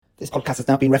This podcast has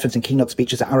now been referenced in keynote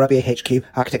speeches at RBA HQ,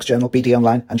 Architects Journal, BD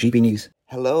Online, and GB News.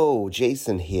 Hello,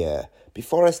 Jason here.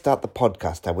 Before I start the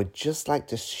podcast, I would just like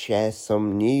to share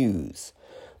some news.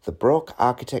 The Broke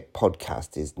Architect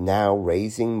podcast is now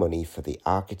raising money for the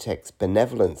Architects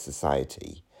Benevolent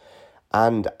Society,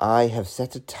 and I have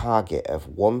set a target of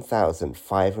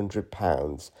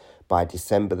 £1,500 by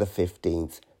December the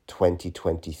 15th,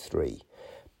 2023.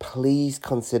 Please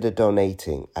consider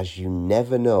donating, as you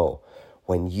never know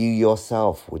when you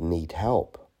yourself would need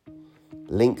help.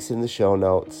 Links in the show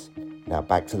notes. Now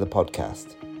back to the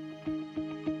podcast.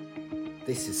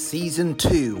 This is Season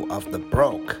 2 of The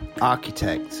Broke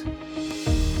Architect.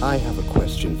 I have a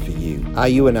question for you. Are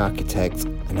you an architect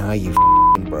and are you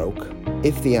f***ing broke?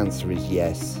 If the answer is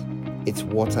yes, it's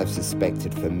what I've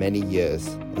suspected for many years,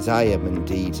 as I am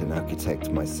indeed an architect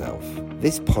myself.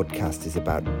 This podcast is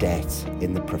about debt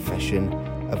in the profession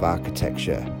of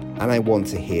architecture, and I want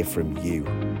to hear from you.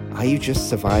 Are you just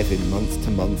surviving month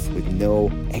to month with no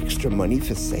extra money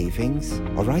for savings?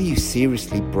 Or are you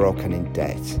seriously broke and in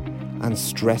debt and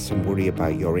stress and worry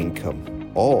about your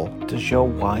income? Or does your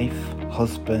wife,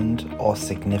 husband, or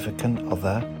significant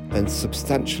other earn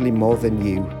substantially more than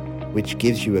you, which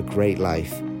gives you a great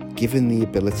life, given the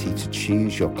ability to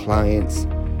choose your clients,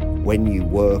 when you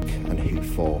work, and who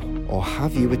for? Or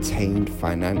have you attained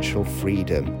financial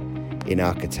freedom in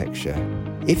architecture?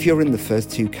 If you're in the first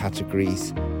two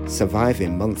categories,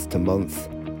 surviving month to month,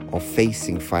 or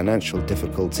facing financial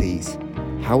difficulties,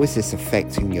 how is this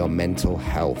affecting your mental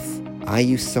health? Are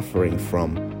you suffering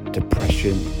from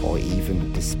depression or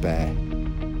even despair?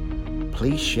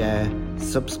 Please share,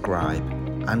 subscribe,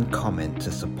 and comment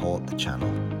to support the channel.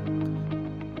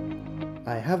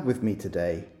 I have with me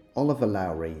today Oliver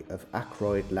Lowry of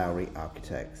Lowry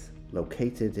Architects,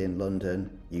 located in London,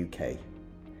 UK.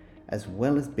 As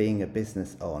well as being a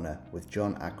business owner with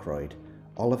John Ackroyd,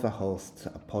 Oliver hosts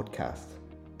a podcast,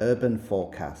 Urban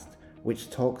Forecast, which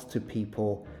talks to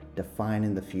people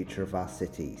defining the future of our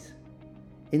cities.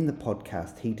 In the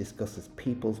podcast, he discusses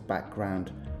people's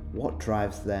background, what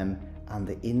drives them, and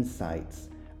the insights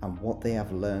and what they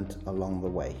have learnt along the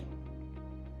way.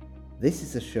 This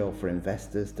is a show for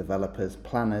investors, developers,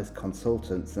 planners,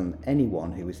 consultants, and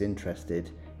anyone who is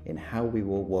interested in how we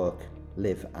will work,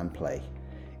 live, and play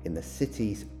in the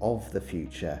cities of the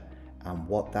future and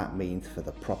what that means for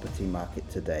the property market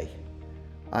today.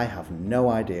 I have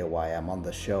no idea why I'm on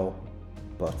the show,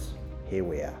 but here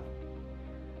we are.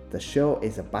 The show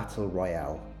is a battle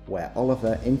royale where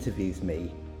Oliver interviews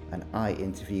me and I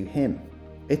interview him.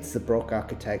 It's the Broke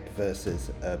Architect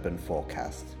versus Urban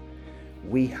Forecast.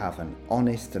 We have an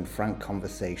honest and frank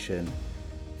conversation.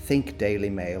 Think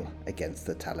Daily Mail against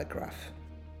the Telegraph.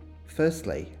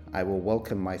 Firstly, I will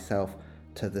welcome myself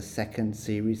to the second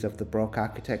series of the Broke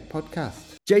Architect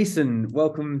podcast. Jason,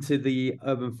 welcome to the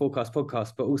Urban Forecast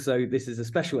podcast, but also this is a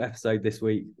special episode this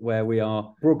week where we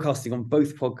are broadcasting on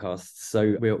both podcasts.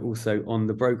 So we are also on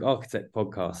the Broke Architect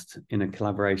podcast in a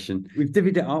collaboration. We've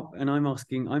divvied it up and I'm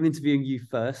interviewing you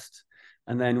first,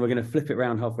 and then we're going to flip it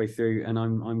around halfway through and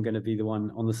I'm going to be the one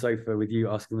on the sofa with you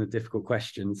asking the difficult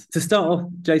questions. To start off,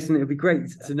 Jason, it would be great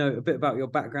to know a bit about your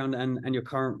background and your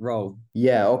current role.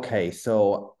 Yeah, okay.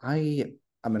 So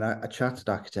I'm a chartered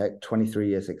architect, 23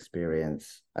 years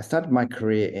experience. I started my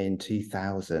career in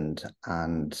 2000,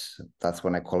 and that's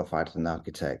when I qualified as an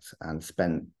architect and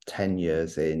spent 10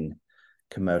 years in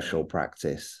commercial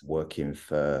practice, working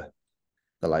for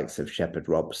the likes of Shepherd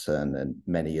Robson and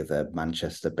many other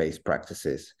Manchester-based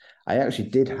practices. I actually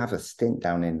did have a stint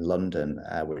down in London,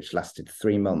 which lasted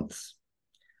 3 months.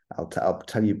 I'll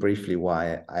tell you briefly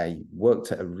why. I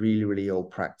worked at a really, really old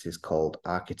practice called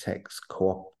Architects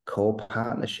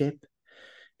Co-Partnership,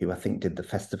 who I think did the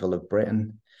Festival of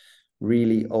Britain.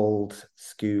 Really old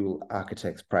school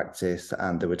architects practice,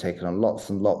 and they were taking on lots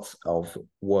and lots of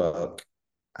work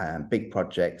and big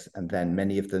projects, and then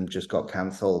many of them just got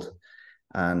cancelled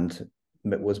and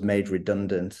was made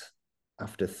redundant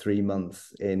after 3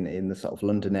 months in the sort of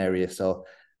London area. So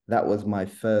that was my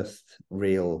first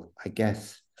real, I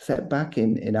guess, setback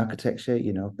in architecture,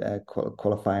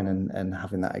 qualifying and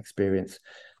having that experience.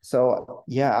 So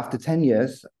yeah, after 10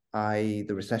 years, the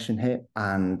recession hit,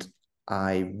 and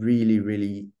I really,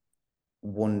 really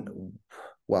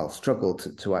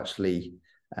struggled to actually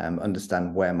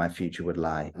understand where my future would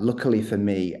lie. Luckily for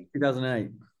me,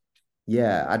 2008.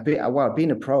 Yeah, I'd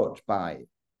been approached by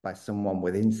someone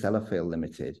within Sellafield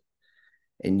Limited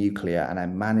in nuclear, and I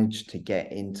managed to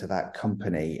get into that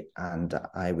company, and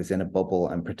I was in a bubble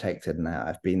and protected, and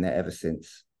I've been there ever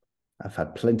since. I've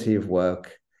had plenty of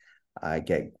work. I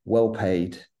get well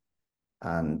paid,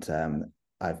 and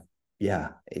I've Yeah,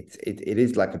 it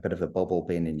is like a bit of a bubble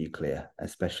being in nuclear,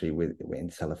 especially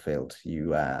in Sellafield.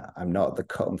 I'm not the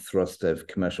cut and thrust of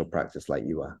commercial practice like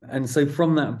you are. And so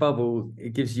from that bubble,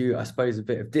 it gives you, I suppose, a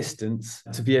bit of distance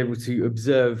to be able to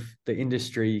observe the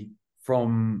industry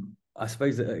from, I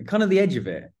suppose, kind of the edge of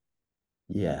it.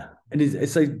 Yeah. And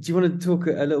so do you want to talk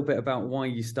a little bit about why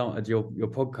you started your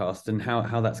podcast and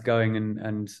how that's going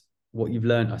and what you've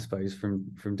learned, I suppose, from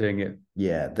doing it?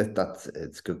 Yeah,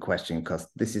 it's a good question, because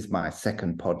this is my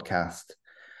second podcast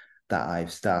that I've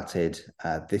started.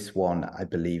 This one, I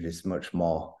believe, is much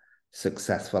more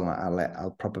successful.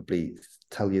 I'll probably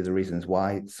tell you the reasons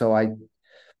why. So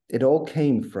it all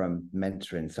came from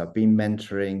mentoring. So I've been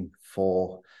mentoring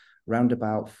for around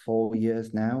about 4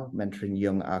 years now, mentoring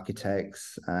young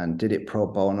architects, and did it pro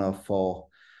bono for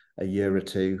a year or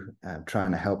two,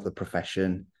 trying to help the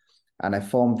profession. And I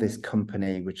formed this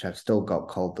company, which I've still got,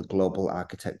 called the Global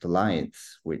Architect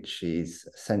Alliance, which is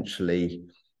essentially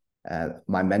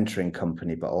my mentoring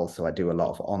company, but also I do a lot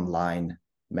of online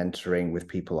mentoring with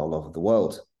people all over the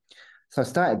world. So I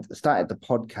started the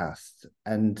podcast,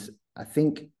 and I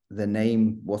think the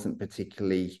name wasn't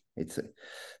particularly.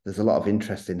 There's a lot of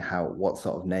interest in what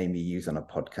sort of name you use on a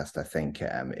podcast. I think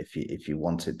if you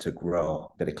wanted to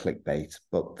grow, a bit of clickbait.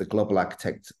 But the Global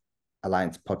Architect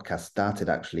Alliance podcast started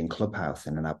actually in Clubhouse,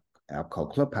 in an app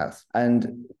called Clubhouse,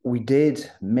 and we did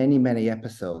many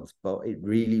episodes, but it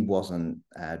really wasn't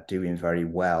doing very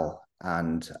well.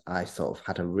 And I sort of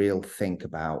had a real think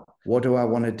about, what do I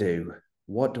want to do?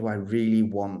 What do I really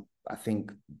want? I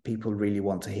think people really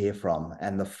want to hear from.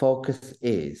 And the focus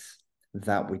is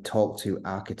that we talk to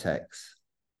architects.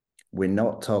 We're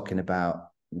not talking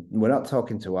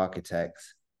to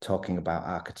architects talking about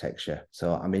architecture.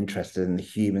 So I'm interested in the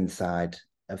human side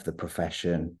of the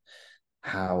profession,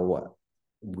 how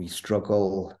we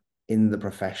struggle in the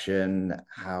profession,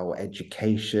 how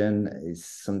education is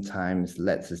sometimes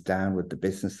lets us down with the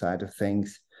business side of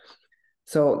things.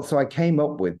 So I came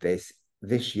up with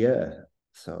this year.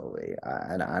 So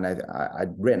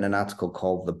I'd written an article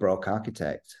called The Broke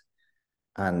Architect,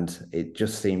 and it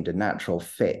just seemed a natural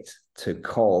fit to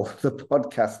call the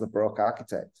podcast The Broke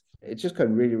Architect. It's just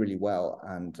going really, really well,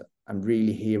 and I'm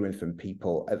really hearing from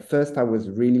people. At first, I was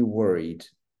really worried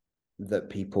that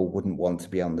people wouldn't want to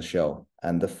be on the show.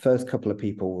 And the first couple of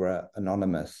people were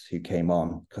anonymous who came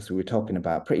on, because we were talking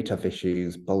about pretty tough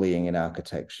issues, bullying in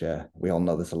architecture. We all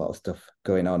know there's a lot of stuff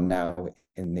going on now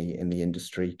in the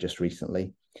industry just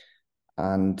recently.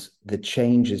 And the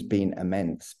change has been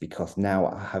immense, because now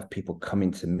I have people coming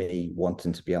to me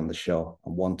wanting to be on the show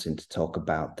and wanting to talk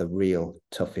about the real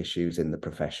tough issues in the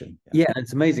profession. Yeah,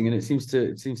 it's amazing, and it seems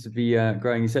to be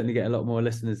growing. You certainly get a lot more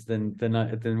listeners than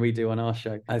we do on our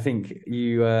show. I think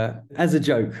you, as a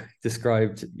joke,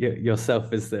 described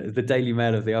yourself as the Daily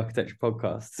Mail of the architecture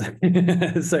podcasts.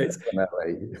 So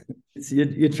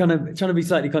you're trying to be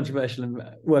slightly controversial and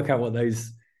work out what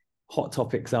those hot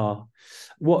topics are.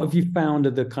 What have you found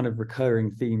are the kind of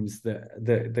recurring themes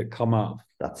that come up?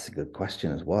 That's a good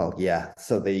question as well. Yeah.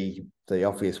 So the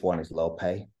obvious one is low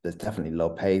pay. There's definitely low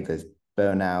pay. There's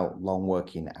burnout, long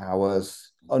working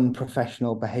hours,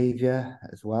 unprofessional behavior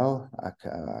as well.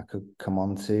 I could come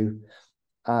on to.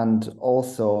 And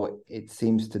also, it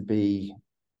seems to be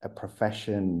a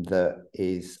profession that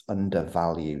is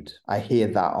undervalued. I hear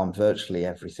that on virtually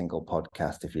every single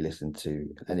podcast if you listen to,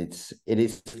 and it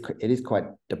is quite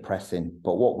depressing.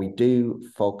 But what we do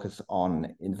focus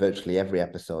on in virtually every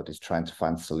episode is trying to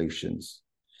find solutions.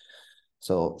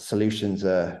 So solutions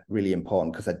are really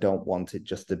important, because I don't want it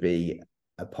just to be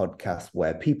a podcast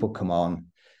where people come on,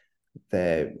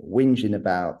 they're whinging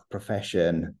about the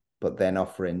profession, but then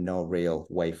offering no real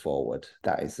way forward.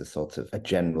 That is a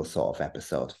general sort of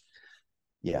episode.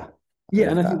 Yeah.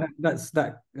 And I think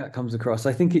that comes across.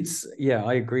 I think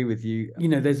I agree with you.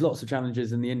 There's lots of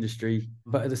challenges in the industry,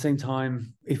 but at the same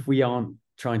time, if we aren't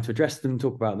trying to address them,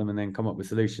 talk about them, and then come up with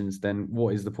solutions, then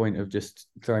what is the point of just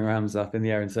throwing our hands up in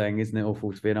the air and saying, isn't it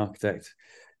awful to be an architect?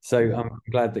 So I'm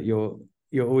glad that you're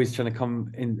always trying to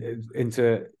come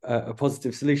into a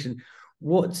positive solution.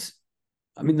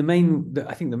 I think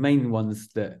the main ones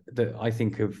that I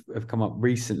think have come up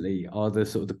recently are the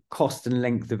sort of the cost and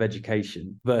length of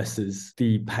education versus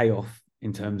the payoff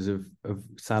in terms of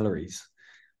salaries.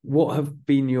 What have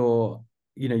been you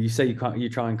say you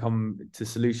try and come to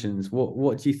solutions.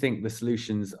 What do you think the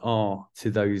solutions are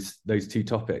to those two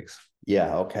topics?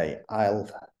 Yeah, okay. I'll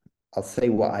say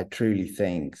what I truly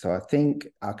think. So I think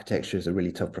architecture is a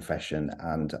really tough profession,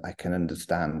 and I can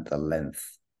understand the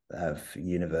length of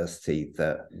university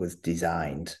that was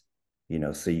designed,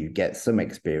 so you get some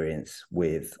experience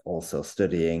with also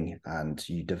studying, and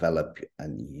you develop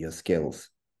your skills.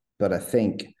 But I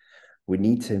think we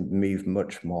need to move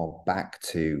much more back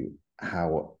to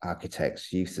how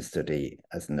architects used to study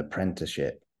as an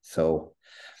apprenticeship. So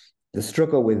the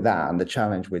struggle with that and the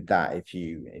challenge with that, if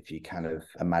you kind of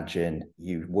imagine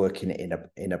you working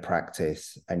in a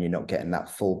practice and you're not getting that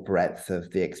full breadth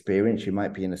of the experience, you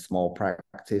might be in a small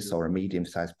practice or a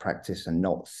medium-sized practice and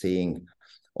not seeing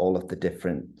all of the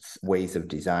different ways of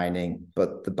designing.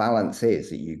 But the balance is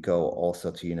that you go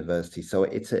also to university. So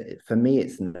for me,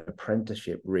 it's an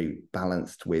apprenticeship route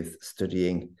balanced with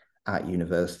studying at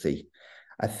university.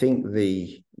 I think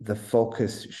the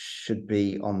focus should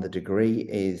be on the degree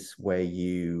is where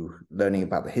you learning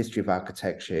about the history of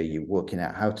architecture, you're working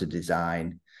out how to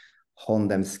design, hone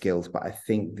them skills. But I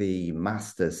think the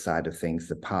master's side of things,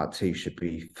 the part two, should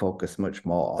be focused much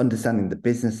more understanding the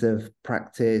business of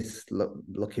practice,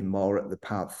 looking more at the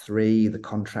part three, the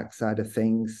contract side of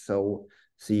things. So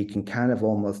you can kind of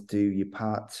almost do your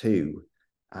part two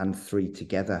and three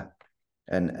together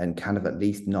and kind of at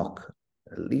least knock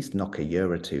a year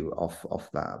or two off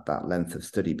that length of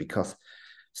study, because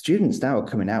students now are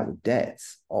coming out with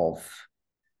debts of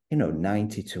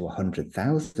 90 to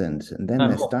 100,000, and then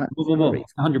they're starting more.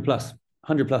 100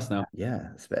 plus now. Yeah,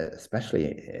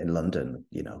 especially in London,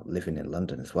 living in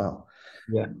London as well.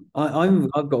 Yeah,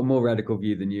 I've got a more radical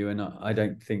view than you, and I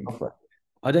don't think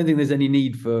there's any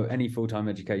need for any full-time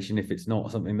education if it's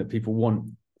not something that people want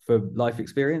for life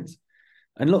experience.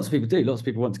 And lots of people do. Lots of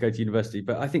people want to go to university,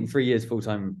 but I think 3 years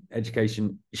full-time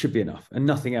education should be enough, and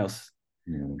nothing else.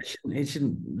 It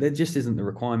shouldn't. There just isn't the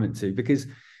requirement to, because,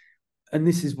 and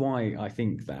this is why I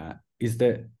think that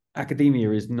academia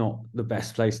is not the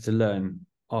best place to learn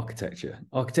architecture.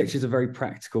 Architecture is a very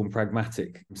practical and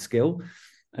pragmatic skill,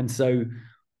 and so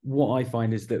what I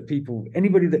find is that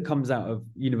anybody that comes out of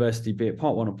university, be it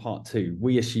part one or part two,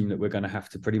 we assume that we're going to have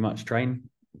to pretty much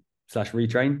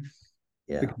train/retrain.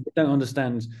 Yeah. Because they don't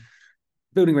understand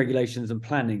building regulations and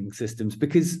planning systems,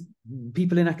 because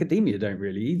people in academia don't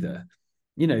really either.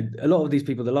 A lot of these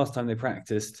people, the last time they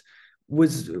practiced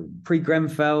was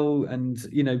pre-Grenfell, and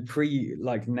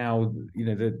now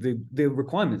the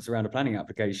requirements around a planning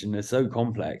application are so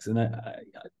complex, and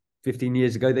 15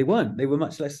 years ago they weren't. They were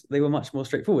much more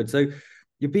straightforward. So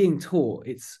you're being taught,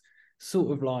 it's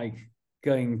sort of like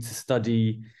going to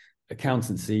study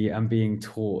accountancy and being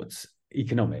taught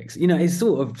economics. It's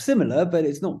sort of similar, but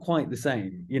it's not quite the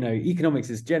same. Economics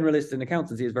is generalist and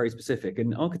accountancy is very specific,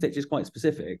 and architecture is quite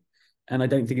specific. And I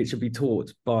don't think it should be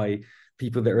taught by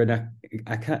people that are in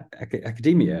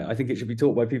academia. I think it should be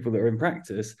taught by people that are in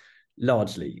practice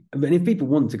largely. But if people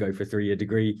want to go for a 3-year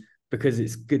degree because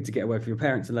it's good to get away from your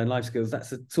parents and learn life skills,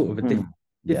 that's a sort of a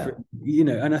different,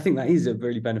 and I think that is a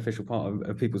really beneficial part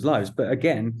of people's lives. But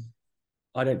again,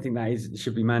 I don't think that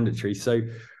should be mandatory. So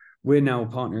we're now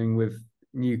partnering with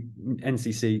New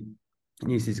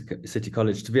City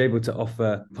College, to be able to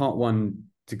offer part one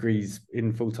degrees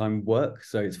in full-time work.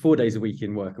 So it's 4 days a week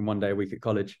in work and 1 day a week at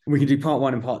college. We can do part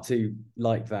one and part two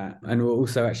like that. And we're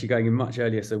also actually going in much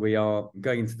earlier. So we are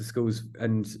going into the schools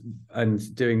and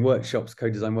doing workshops,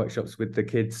 co-design workshops with the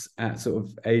kids at sort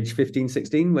of age 15,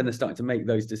 16, when they're starting to make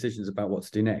those decisions about what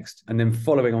to do next. And then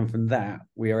following on from that,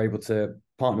 we are able to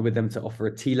partner with them to offer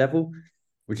a T-level,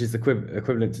 which is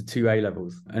equivalent to 2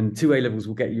 A-levels. And 2 A-levels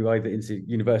will get you either into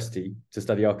university to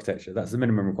study architecture. That's the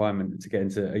minimum requirement to get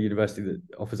into a university that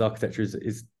offers architecture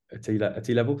is a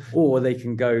T-level. Or they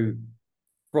can go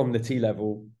from the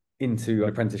T-level into an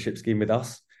apprenticeship scheme with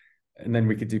us. And then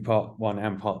we could do part one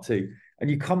and part two. And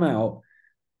you come out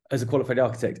as a qualified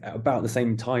architect at about the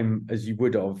same time as you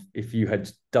would have if you had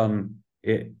done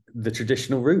it the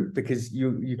traditional route, because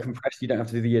you compress, you don't have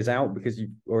to do the years out because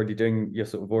you're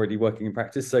sort of already working in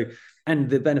practice. So, and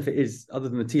the benefit is, other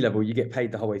than the T-level, you get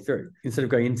paid the whole way through. Instead of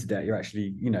going into debt, you're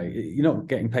actually, you're not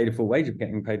getting paid a full wage, you're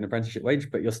getting paid an apprenticeship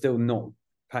wage, but you're still not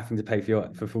having to pay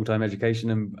for full-time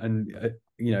education and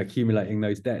accumulating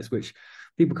those debts, which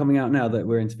people coming out now that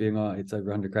we're interviewing it's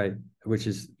over 100K, which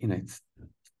is, it's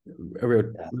a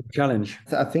real challenge.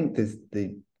 So I think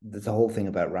there's a whole thing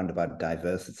about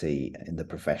diversity in the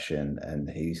profession and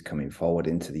who's coming forward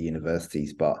into the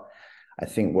universities. But I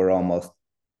think we're almost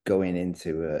going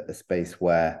into a space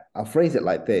where, I'll phrase it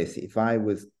like this: if I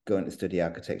was going to study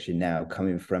architecture now,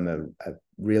 coming from a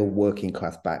real working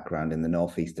class background in the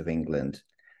northeast of England,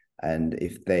 and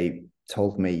if they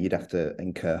told me you'd have to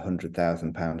incur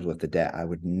 £100,000 worth of debt, I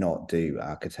would not do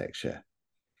architecture.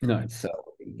 No. So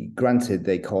granted,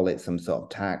 they call it some sort of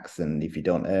tax, and if you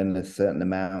don't earn a certain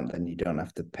amount, then you don't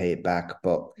have to pay it back.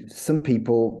 But some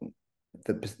people,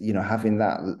 having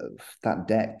that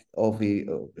debt over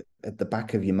at the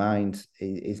back of your mind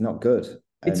is not good.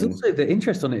 It's And also the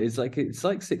interest on it is like it's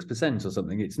like 6% or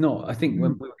something. It's not. I think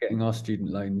when we were getting our student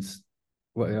loans,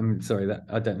 well, I'm sorry that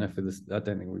I don't know for this. I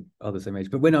don't think we are the same age.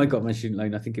 But when I got my student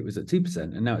loan, I think it was at 2%,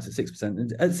 and now it's at 6%.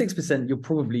 And at 6%, you're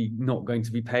probably not going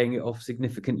to be paying it off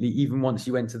significantly, even once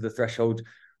you enter the threshold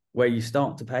where you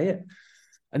start to pay it.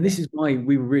 And this is why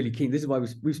we were really keen. This is why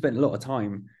we've spent a lot of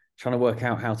time trying to work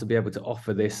out how to be able to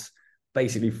offer this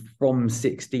basically from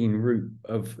 16 route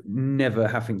of never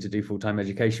having to do full-time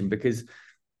education, because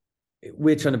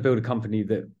we're trying to build a company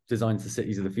that designs the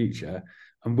cities of the future,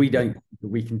 and we don't think that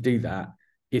we can do that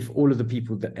if all of the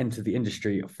people that enter the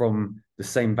industry are from the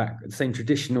same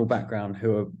traditional background,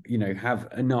 who are, you know, have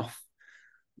enough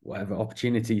whatever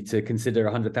opportunity to consider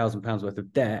 £100,000 worth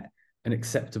of debt an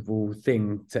acceptable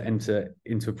thing to enter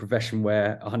into a profession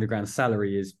where 100 grand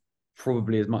salary is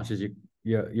probably as much as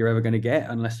you're ever going to get,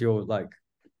 unless you're like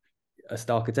a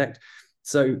star architect.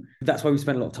 So that's why we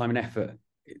spent a lot of time and effort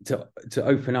to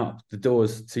open up the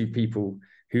doors to people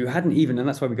who hadn't even, and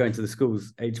that's why we go into the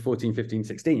schools age 14, 15,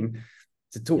 16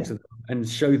 to talk to them and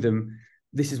show them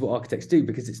this is what architects do,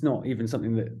 because it's not even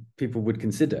something that people would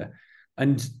consider.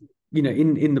 And, you know,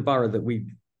 in the borough that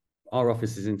our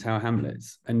office is in Tower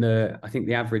Hamlets, and I think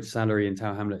the average salary in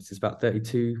Tower Hamlets is about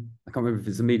 32. I can't remember if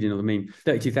it's the median or the mean.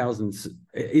 32,000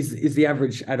 is the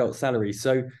average adult salary.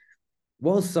 So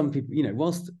whilst some people, you know,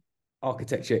 whilst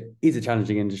architecture is a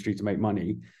challenging industry to make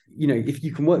money, you know, if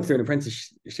you can work through an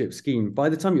apprenticeship scheme, by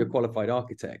the time you're a qualified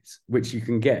architect, which you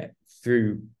can get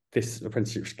through this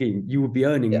apprenticeship scheme, you will be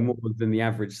earning more than the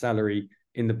average salary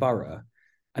in the borough.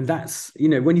 And that's, you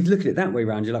know, when you look at it that way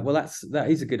around, you're like, well,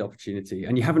 that is a good opportunity,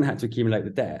 and you haven't had to accumulate the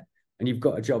debt, and you've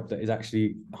got a job that is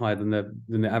actually higher than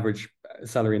the average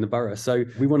salary in the borough. So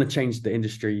we want to change the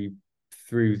industry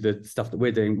through the stuff that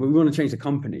we're doing. We want to change the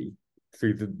company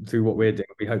through what we're doing.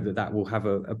 We hope that will have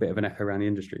a bit of an echo around the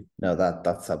industry. No,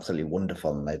 that's absolutely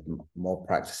wonderful. And let more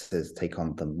practices take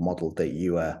on the model that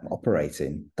you are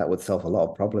operating. That would solve a lot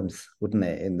of problems, wouldn't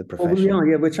it, in the profession? Well, we are,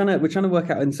 yeah. We're trying to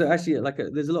work out, and so actually,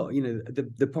 there's a lot. You know,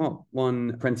 the Part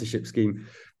 1 apprenticeship scheme.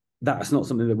 That's not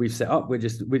something that we've set up.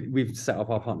 We've set up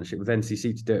our partnership with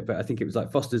NCC to do it, but I think it was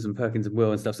like Foster's and Perkins and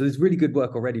Will and stuff. So there's really good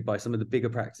work already by some of the bigger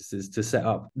practices to set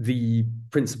up the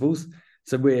principles.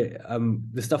 So we're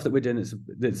the stuff that we're doing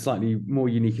that's slightly more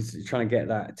unique is trying to get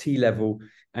that T level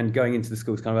and going into the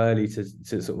schools kind of early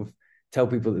to sort of tell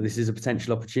people that this is a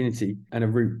potential opportunity and a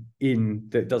route in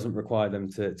that doesn't require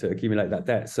them to accumulate that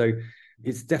debt. So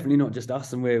it's definitely not just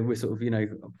us, and we're sort of, you know,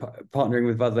 partnering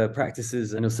with other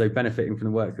practices and also benefiting from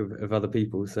the work of other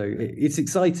people. So it's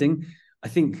exciting, I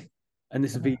think. And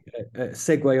this would be a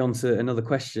segue onto another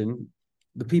question.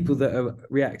 The people that are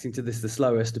reacting to this the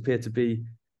slowest appear to be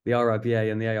the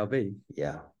RIBA and the ARB.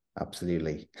 Yeah,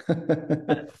 absolutely.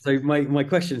 So my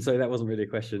question, so that wasn't really a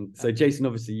question. So Jason,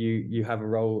 obviously you have a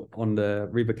role on the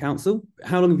RIBA Council.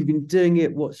 How long have you been doing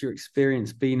it? What's your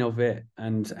experience been of it?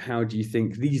 And how do you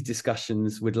think these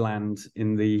discussions would land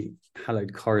in the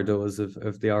hallowed corridors of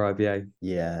the RIBA?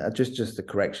 Yeah, just a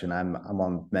correction. I'm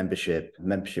on membership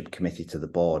committee to the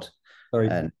board. Sorry.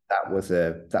 And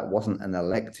that wasn't an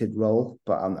elected role,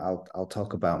 but I'll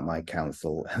talk about my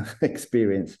council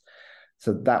experience.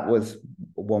 So that was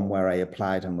one where I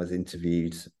applied and was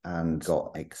interviewed and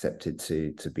got accepted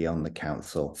to be on the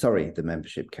council. Sorry, the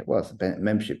membership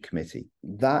committee.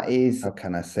 That is, how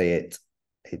can I say it?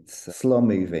 It's slow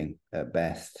moving at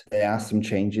best. There are some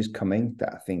changes coming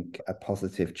that I think are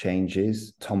positive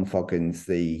changes. Tom Foggin's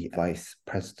the vice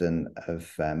president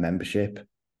of membership.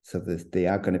 So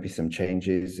there are going to be some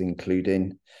changes,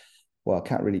 including, well, I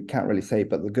can't really say,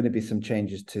 but there are going to be some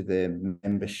changes to the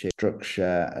membership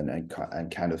structure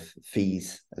and kind of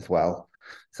fees as well.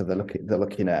 So they're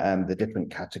looking at the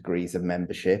different categories of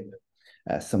membership.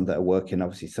 Some that are working,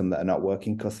 obviously, some that are not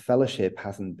working, because fellowship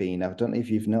hasn't been. I don't know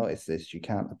if you've noticed this. You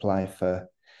can't apply for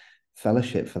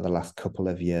fellowship for the last couple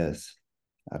of years.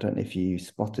 I don't know if you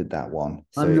spotted that one.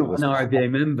 So I'm not an RIBA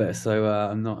member, so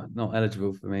I'm not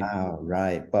eligible for me. Oh,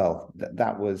 right. Well,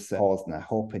 that was paused now.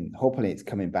 Hoping it's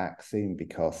coming back soon,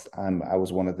 because I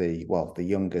was one of the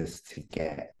youngest to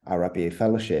get RIBA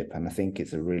fellowship, and I think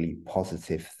it's a really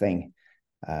positive thing.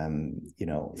 You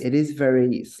know, it is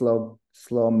very slow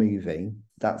moving.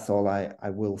 That's all I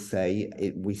will say.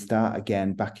 We start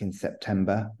again back in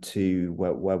September to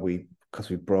where because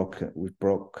we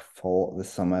broke for the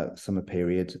summer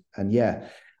period. And yeah,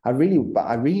 I really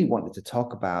wanted to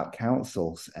talk about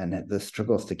councils and the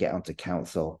struggles to get onto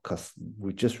council, because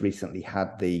we just recently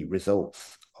had the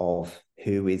results of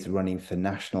who is running for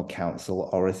National Council,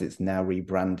 or as it's now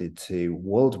rebranded to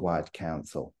Worldwide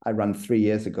Council. I ran 3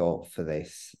 years ago for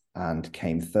this and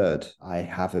came third. I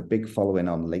have a big following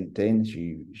on LinkedIn, as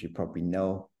you probably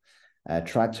know.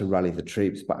 Tried to rally the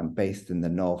troops, but I'm based in the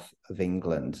north of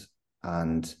England.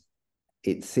 And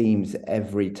it seems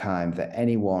every time that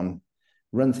anyone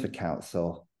runs for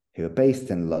council who are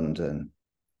based in London,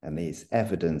 and there's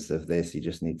evidence of this, you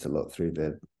just need to look through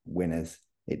the winners,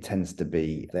 it tends to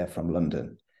be they're from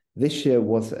London. This year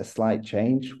was a slight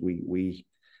change.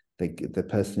 The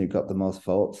person who got the most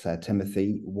votes,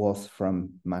 Timothy, was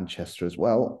from Manchester as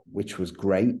well, which was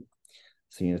great.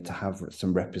 So, to have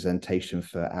some representation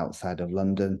for outside of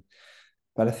London.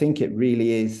 But I think it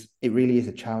really is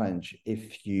a challenge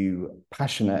if you're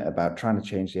passionate about trying to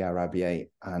change the RIBA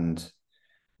and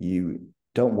you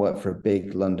don't work for a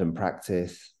big London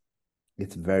practice.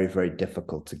 It's very, very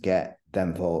difficult to get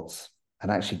them votes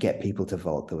and actually get people to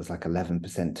vote. There was like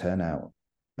 11% turnout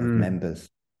of members,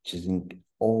 which is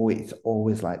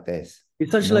always like this.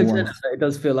 It's such a low turnout that it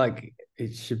does feel like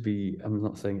it should be. I'm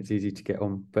not saying it's easy to get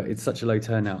on, but it's such a low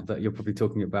turnout that you're probably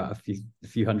talking about a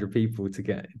few hundred people to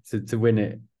get to win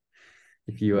it.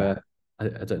 If you, I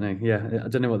don't know. Yeah, I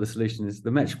don't know what the solution is.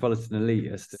 The metropolitan elite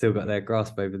has still got their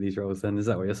grasp over these roles. Then is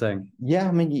that what you're saying? Yeah,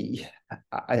 I mean,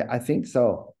 I think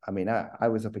so. I mean, I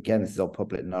was up again. This is all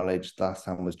public knowledge. Last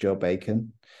time was Joe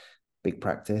Bacon, big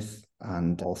practice,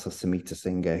 and also Samita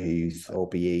Singer, who's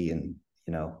OBE and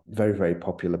very, very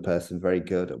popular person, very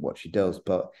good at what she does.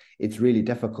 But it's really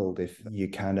difficult if you're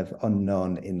kind of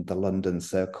unknown in the London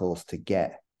circles to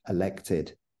get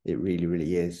elected. It really,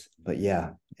 really is. But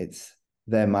yeah,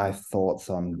 they're my thoughts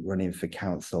on running for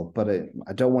council. But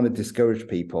I don't want to discourage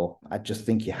people. I just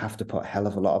think you have to put a hell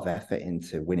of a lot of effort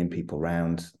into winning people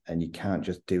round, and you can't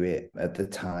just do it at the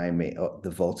time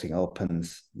the voting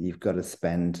opens. You've got to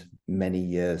spend many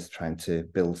years trying to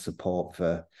build support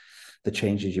for the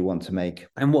changes you want to make.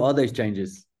 And what are those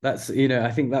changes? That's, I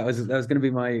think that was going to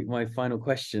be my final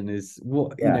question is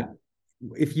what,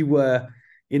 if you were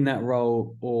in that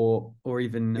role or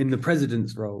even in the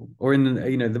president's role or in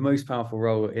the most powerful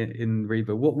role in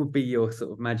RIBA, what would be your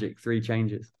sort of magic 3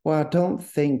 changes? Well, I don't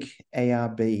think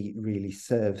ARB really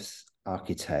serves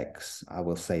architects. I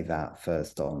will say that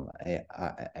first on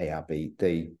ARB.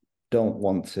 They don't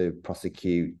want to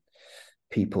prosecute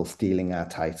people stealing our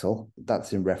title.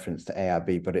 That's in reference to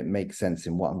ARB, but it makes sense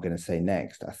in what I'm going to say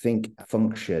next. I think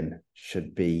function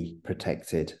should be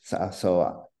protected.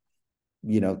 So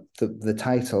the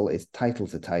title is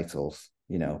titles are titles.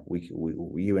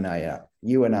 You and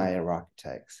I are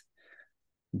architects.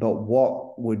 But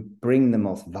what would bring the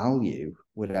most value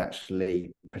would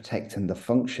actually protecting the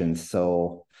function.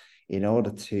 So in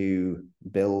order to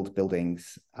build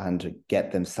buildings and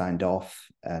get them signed off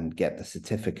and get the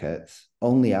certificates,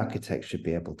 only architects should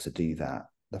be able to do that.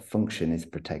 The function is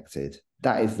protected.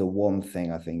 That is the one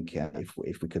thing I think if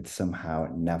we could somehow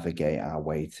navigate our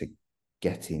way to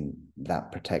getting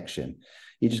that protection.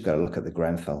 You just got to look at the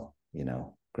Grenfell,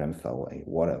 Grenfell,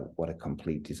 what a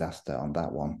complete disaster on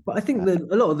that one. But I think that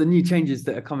a lot of the new changes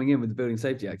that are coming in with the Building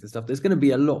Safety Act and stuff, there's going to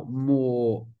be a lot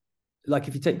more. Like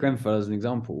if you take Grenfell as an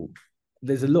example,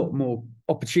 there's a lot more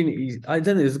opportunities. I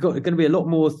don't know, there's going to be a lot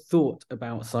more thought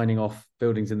about signing off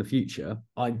buildings in the future.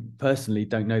 I personally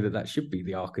don't know that should be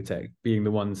the architect being the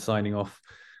one signing off.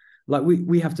 Like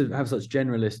we have to have such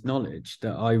generalist knowledge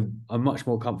that I'm much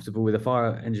more comfortable with a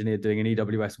fire engineer doing an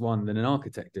EWS 1 than an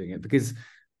architect doing it, because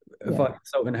a fire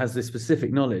consultant has this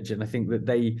specific knowledge. And I think that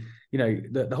they,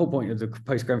 the whole point of the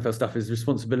post-Grenfell stuff is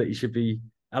responsibility should be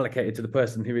allocated to the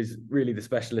person who is really the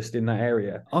specialist in that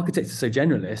area. Architects are so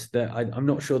generalist that I'm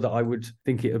not sure that I would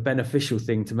think it a beneficial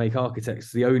thing to make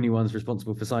architects the only ones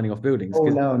responsible for signing off buildings. Oh,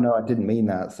 no, I didn't mean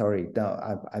that. Sorry. No,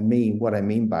 I mean, what I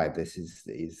mean by this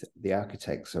is the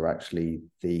architects are actually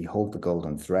hold the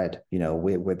golden thread.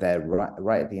 We're there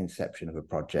right at the inception of a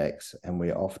project, and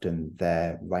we're often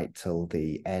there right till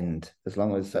the end, as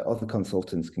long as other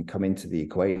consultants can come into the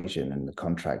equation and the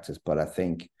contractors. But I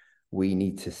think we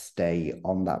need to stay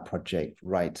on that project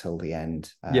right till the end.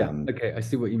 Okay, I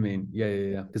see what you mean.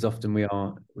 Yeah. Because often we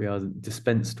are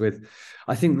dispensed with.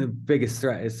 I think the biggest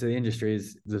threat is to the industry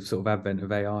is the sort of advent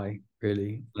of AI.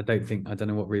 Really, I don't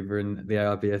know what RIBA and the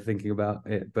ARB are thinking about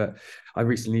it, but I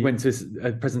recently went to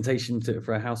a presentation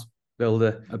for a house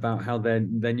builder about how their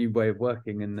new way of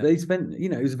working, and they spent,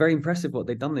 it was very impressive what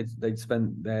they'd done. They'd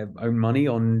spent their own money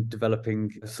on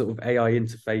developing a sort of AI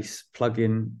interface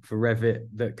plugin for Revit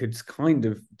that could kind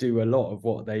of do a lot of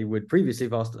what they would previously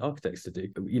have asked architects to do.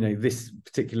 This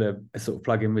particular sort of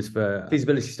plugin was for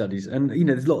feasibility studies, and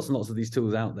there's lots and lots of these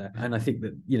tools out there, and I think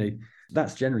that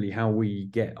that's generally how we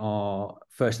get our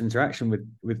first interaction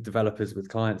with developers, with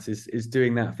clients, is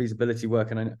doing that feasibility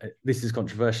work. And this is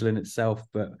controversial in itself,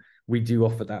 but we do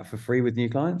offer that for free with new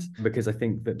clients, because I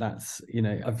think that's,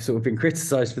 I've sort of been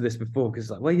criticized for this before, because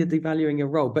like, well, you're devaluing your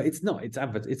role, but it's not. It's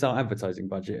our advertising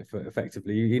budget for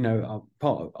effectively, our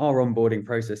onboarding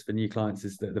process for new clients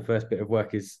is that the first bit of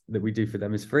work is that we do for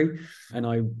them is free, and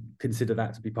I consider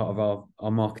that to be part of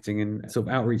our marketing and sort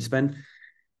of outreach spend.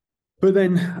 But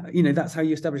then, that's how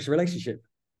you establish a relationship.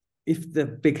 If the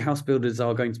big house builders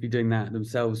are going to be doing that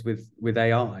themselves with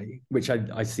AI, which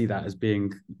I see that as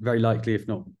being very likely, if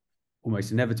not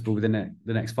almost inevitable within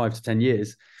the next 5 to 10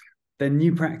 years, then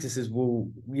new practices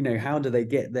will, how do they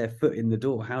get their foot in the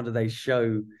door? How do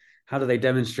they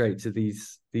demonstrate to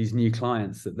these new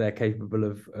clients that they're capable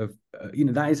of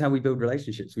that is how we build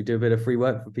relationships. We do a bit of free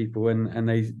work for people, and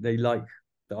they like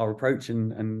our approach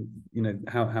and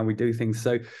how we do things.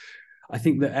 So I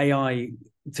think that AI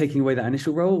taking away that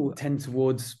initial role tend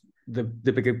towards the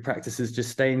bigger practices just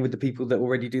staying with the people that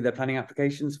already do their planning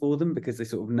applications for them, because they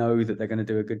sort of know that they're going to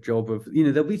do a good job of,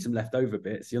 there'll be some leftover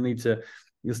bits. You'll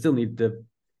still need the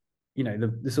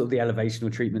sort of the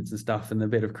elevational treatments and stuff, and the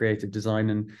bit of creative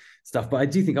design and stuff. But I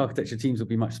do think architecture teams will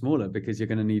be much smaller, because you're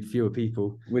going to need fewer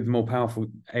people with more powerful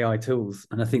AI tools.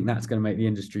 And I think that's going to make the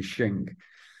industry shrink.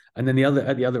 And then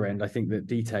at the other end, I think that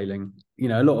detailing,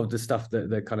 a lot of the stuff that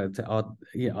the kind of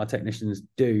our technicians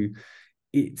do,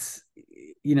 it's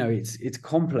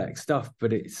complex stuff,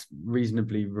 but it's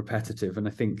reasonably repetitive. And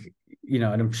I think, and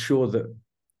I'm sure that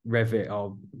Revit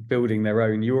are building their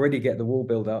own. You already get the wall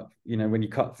build up, when you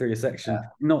cut through a section. Yeah.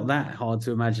 Not that hard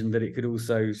to imagine that it could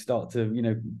also start to,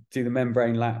 do the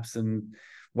membrane laps and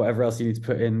whatever else you need to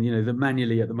put in. The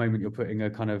manually at the moment you're putting a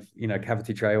kind of,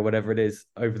 cavity tray or whatever it is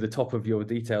over the top of your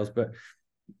details. But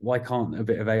why can't a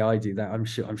bit of AI do that? I'm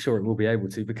sure it will be able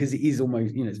to, because it is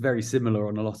almost, it's very similar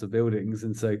on a lot of buildings.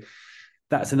 And so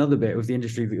that's another bit of the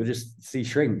industry that you'll just see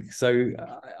shrink. So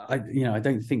I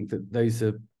don't think that those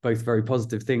are both very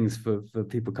positive things for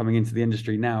people coming into the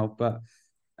industry now. But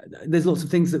there's lots of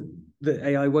things that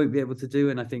AI won't be able to do.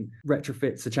 And I think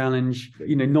retrofit's a challenge,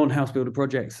 non-house builder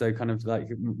projects. So kind of like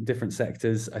different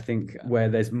sectors, I think, where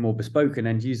there's more bespoke and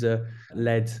end user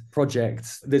led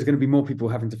projects, there's going to be more people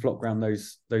having to flock around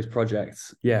those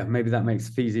projects. Yeah, maybe that makes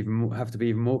fees have to be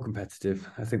even more competitive.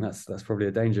 I think that's probably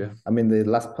a danger. I mean, the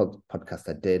last podcast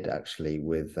I did actually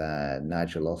with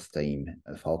Nigel Osteen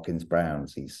of Hawkins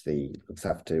Browns, looks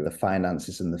after the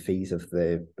finances and the fees of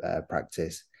the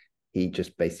practice. He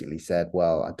just basically said,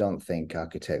 well, I don't think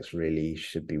architects really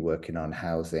should be working on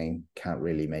housing, can't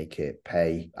really make it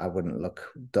pay. I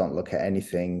don't look at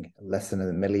anything less than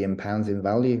 £1 million in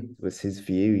value, was his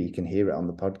view. You can hear it on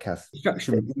the podcast.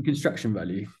 Construction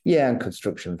value. Yeah, and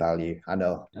construction value. I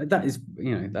know. That is,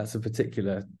 that's a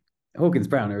particular... Hawkins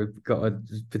Brown have got a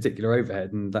particular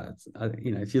overhead, and that's,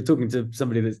 if you're talking to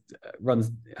somebody that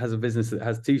has a business that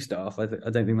has 2 staff, I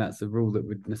don't think that's a rule that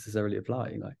would necessarily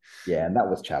apply. Yeah, and that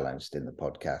was challenged in the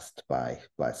podcast by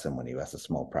someone who has a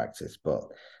small practice. But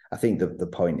I think the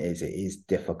point is, it is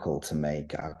difficult to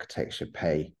make architecture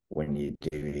pay when you're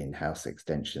doing house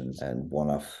extensions and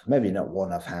maybe not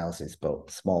one-off houses, but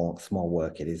small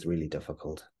work. It is really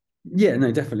difficult. Yeah,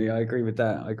 no, definitely. I agree with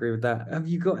that. Have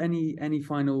you got any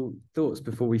final thoughts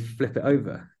before we flip it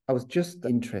over? I was just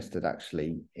interested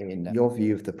actually in your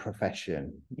view of the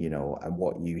profession, and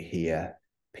what you hear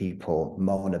people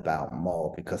moan about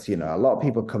more, because, a lot of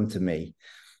people come to me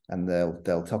and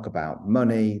they'll talk about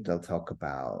money, they'll talk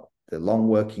about the long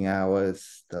working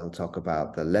hours, they'll talk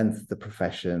about the length of the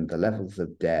profession, the levels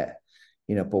of debt,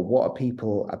 but what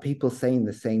are people saying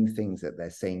the same things that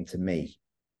they're saying to me?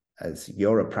 As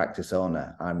you're a practice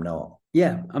owner, I'm not.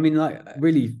 Yeah, I mean,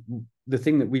 really, the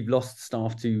thing that we've lost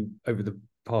staff to over the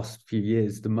past few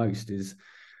years the most is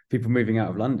people moving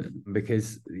out of London,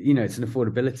 because, it's an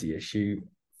affordability issue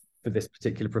for this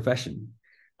particular profession.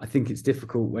 I think it's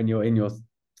difficult when you're in your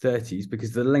 30s,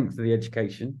 because the length of the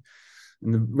education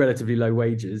and the relatively low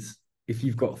wages, if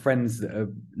you've got friends that are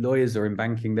lawyers or in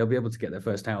banking, they'll be able to get their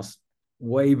first house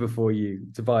way before you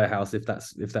to buy a house, if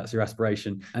that's your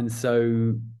aspiration.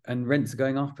 And rents are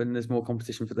going up, and there's more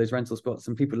competition for those rental spots,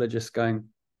 and people are just going, do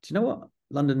you know what?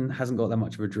 London hasn't got that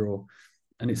much of a draw.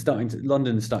 And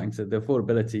London is starting to, the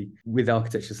affordability with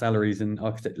architecture salaries and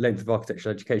length of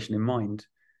architectural education in mind,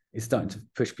 is starting to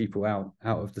push people out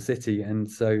of the city. And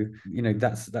so,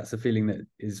 that's a feeling that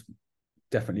is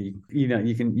definitely,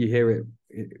 you hear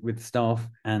it with staff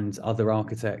and other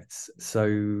architects.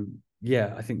 So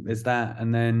yeah, I think there's that.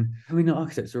 And then,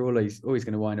 architects are always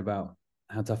going to whine about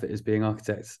how tough it is being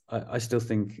architects. I still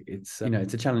think it's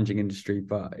it's a challenging industry,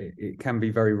 but it can be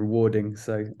very rewarding.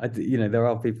 So there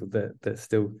are people that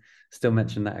still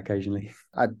mention that occasionally.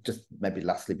 I just, maybe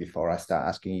lastly before I start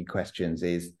asking you questions,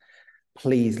 is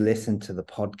please listen to the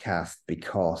podcast,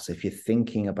 because if you're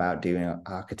thinking about doing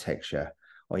architecture,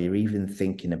 or you're even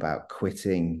thinking about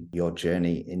quitting your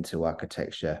journey into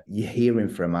architecture, you're hearing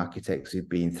from architects who've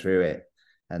been through it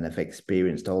and have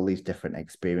experienced all these different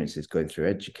experiences, going through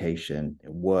education,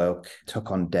 work,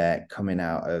 took on debt, coming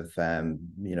out of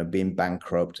being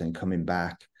bankrupt and coming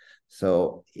back.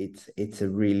 So it's a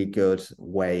really good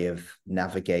way of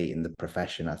navigating the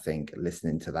profession, I think,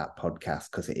 listening to that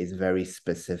podcast, because it is very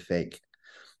specific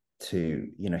to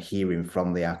hearing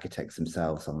from the architects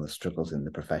themselves on the struggles in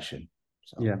the profession.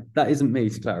 So. Yeah, that isn't me,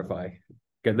 to clarify.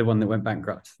 Get the one that went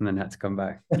bankrupt and then had to come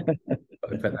back.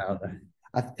 Put that out there.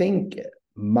 I think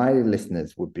my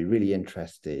listeners would be really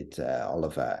interested,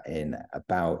 Oliver, in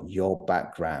about your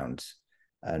background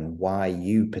and why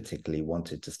you particularly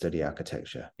wanted to study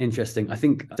architecture. Interesting. I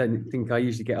don't think I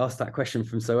usually get asked that question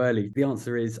from so early. The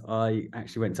answer is I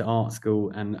actually went to art school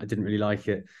and I didn't really like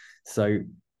it. So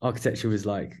architecture was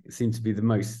seemed to be the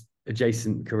most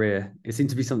adjacent career. It seemed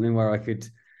to be something where I could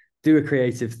do a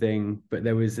creative thing, but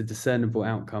there was a discernible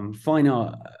outcome. Fine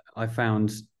art, I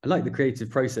found, I liked the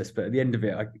creative process, but at the end of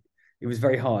it, it was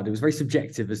very hard. It was very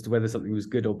subjective as to whether something was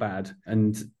good or bad.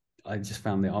 And I just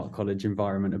found the art college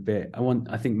environment a bit.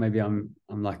 I think maybe I'm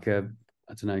like I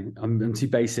don't know, I'm too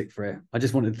basic for it. I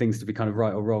just wanted things to be kind of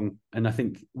right or wrong. And I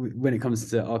think when it comes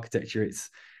to architecture,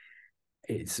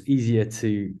 it's easier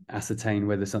to ascertain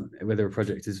whether a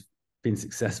project has been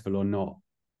successful or not,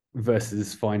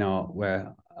 versus fine art,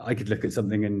 where I could look at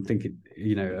something and think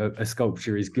a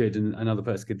sculpture is good and another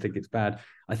person could think it's bad.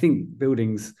 I think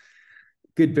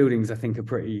good buildings, I think, are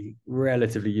pretty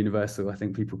relatively universal. I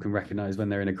think people can recognize when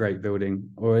they're in a great building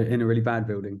or in a really bad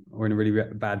building or in a really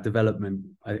bad development.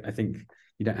 I think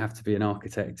you don't have to be an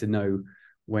architect to know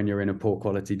when you're in a poor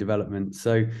quality development.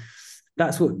 So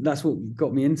that's what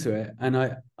got me into it. And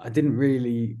I didn't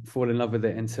really fall in love with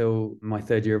it until my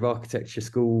third year of architecture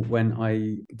school, when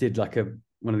I did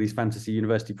one of these fantasy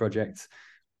university projects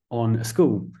on a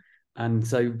school. And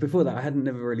so before that, I hadn't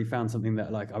never really found something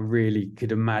that I really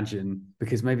could imagine,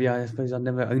 because maybe I suppose I'd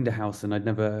never owned a house and I'd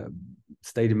never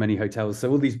stayed in many hotels.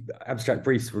 So all these abstract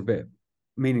briefs were a bit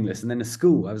meaningless. And then a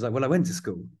school, I was like, well, I went to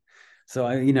school. So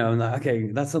I'm like,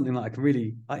 okay, that's something that I can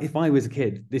really, if I was a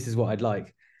kid, this is what I'd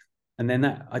like. And then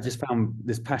I just found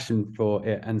this passion for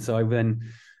it. And so I then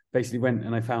basically went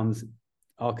and I found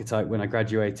Archetype when I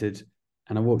graduated,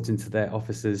 and I walked into their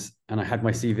offices and I had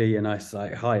my CV and I was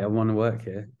like, hi, I want to work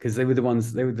here. Because I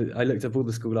looked up all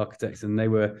the school architects and they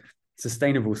were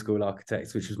sustainable school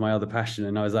architects, which was my other passion.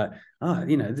 And I was like,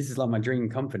 this is like my dream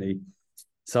company.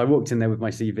 So I walked in there with my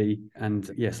CV and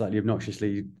slightly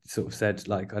obnoxiously sort of said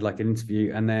I'd like an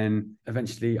interview. And then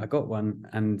eventually I got one.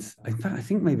 And in fact, I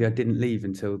think maybe I didn't leave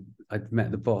until I'd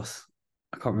met the boss.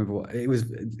 I can't remember what it was.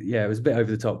 Yeah, it was a bit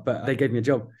over the top, but they gave me a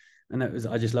job and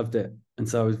I just loved it. And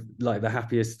so I was the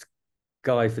happiest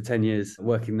guy for 10 years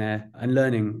working there and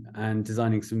learning and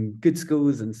designing some good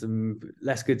schools and some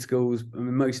less good schools. I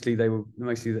mean,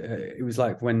 it was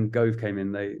like when Gove came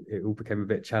in, it all became a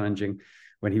bit challenging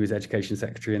when he was education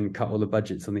secretary and cut all the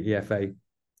budgets on the EFA.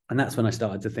 And that's when I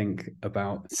started to think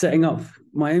about setting up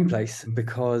my own place,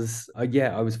 because I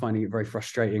was finding it very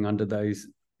frustrating under those.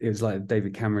 It was like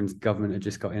David Cameron's government had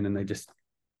just got in and they just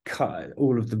cut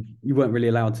you weren't really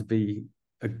allowed to be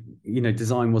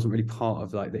design wasn't really part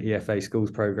of the EFA schools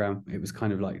program. It was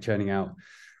kind of churning out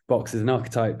boxes, and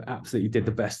Archetype absolutely did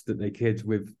the best that they could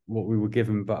with what we were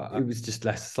given, but it was just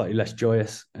slightly less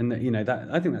joyous. And that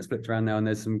I think that's flipped around now, and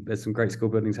there's some great school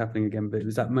buildings happening again. But it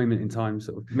was that moment in time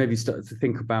sort of maybe started to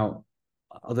think about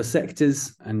other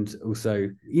sectors, and also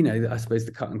I suppose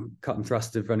the cut and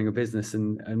thrust of running a business.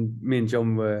 And me and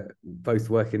John were both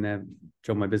working there,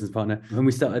 John, my business partner, and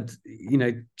we started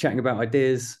chatting about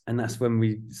ideas, and that's when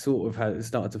we sort of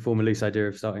started to form a loose idea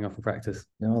of starting off a practice.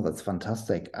 No, that's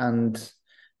fantastic. And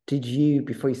did you,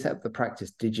 before you set up the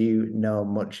practice, did you know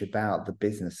much about the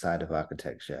business side of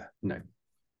architecture? No.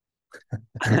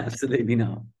 Absolutely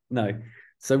not. No.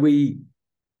 So we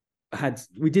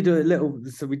did a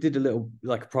little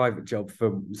like a private job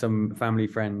for some family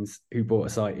friends who bought a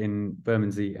site in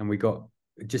Bermondsey, and we got,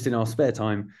 just in our spare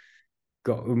time,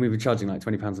 when we were charging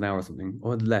 £20 an hour or something,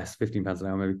 or less, £15 an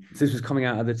hour maybe. So this was coming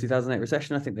out of the 2008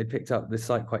 recession. I think they picked up this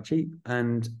site quite cheap,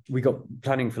 and we got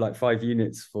planning for 5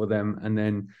 units for them. And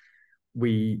then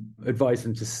we advised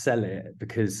them to sell it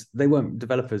because they weren't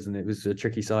developers and it was a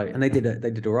tricky site, and they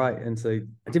did all right. And so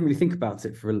I didn't really think about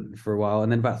it for a while.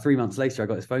 And then about 3 months later, I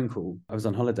got this phone call. I was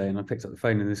on holiday and I picked up the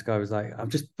phone, and this guy was like, "I've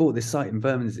just bought this site in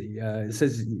Bermondsey. It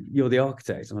says you're the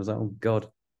architect." And I was like, "Oh God."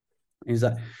 He was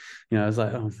like, I was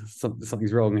like, "Oh,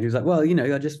 something's wrong." And he was like, "Well,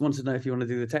 I just wanted to know if you want to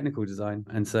do the technical design."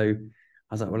 And so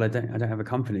I was like, "Well, I don't have a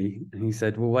company." And he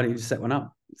said, "Well, why don't you just set one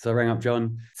up?" So I rang up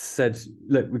John, said,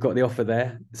 "Look, we've got the offer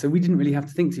there." So we didn't really have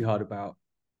to think too hard about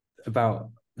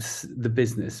the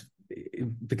business,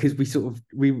 because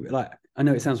I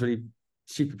know it sounds really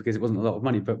stupid because it wasn't a lot of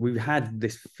money, but we had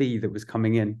this fee that was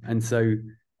coming in. And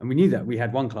we knew that we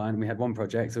had one client and we had one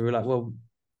project. So we were like, well,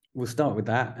 we'll start with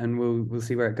that and we'll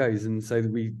see where it goes. And so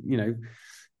we,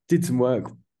 did some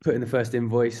work, put in the first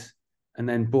invoice, and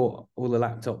then bought all the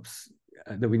laptops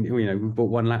that we bought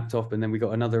one laptop, and then we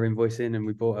got another invoice in, and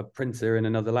we bought a printer and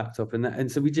another laptop,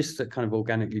 and so we just kind of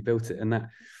organically built it, and that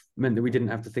meant that we didn't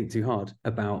have to think too hard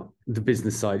about the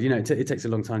business side. It takes a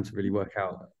long time to really work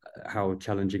out how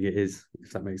challenging it is,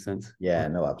 if that makes sense. Yeah,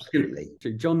 no, absolutely.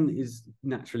 John is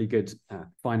naturally good at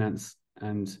finance,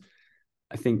 and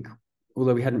I think,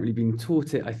 although we hadn't really been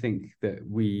taught it, I think that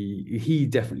he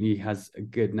definitely has a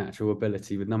good natural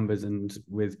ability with numbers and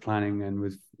with planning and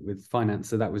with finance.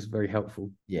 So that was very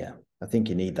helpful. Yeah, I think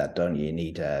you need that, don't you? You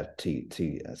need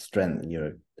to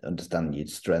strengthen understand your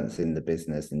strengths in the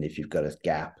business, and if you've got a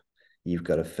gap, you've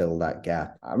got to fill that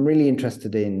gap. I'm really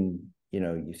interested in,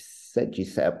 you said you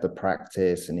set up the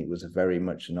practice and it was very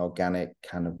much an organic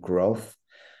kind of growth.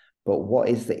 But what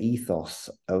is the ethos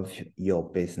of your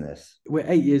business? We're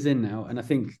 8 years in now, and I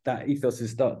think that ethos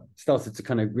has started to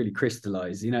kind of really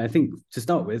crystallize. I think to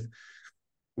start with,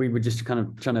 we were just kind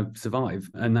of trying to survive,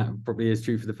 and that probably is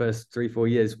true for the first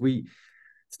 3-4 years. We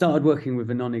started working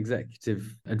with a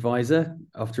non-executive advisor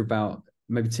after about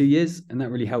maybe 2 years, and that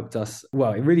really helped us.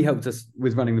 Well, it really helped us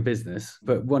with running the business.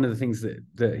 But one of the things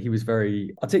that he was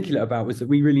very articulate about was that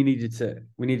we really needed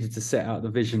to set out the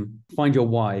vision. Find your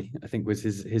why, I think, was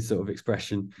his sort of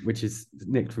expression, which is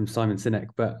nicked from Simon Sinek.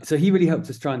 But so he really helped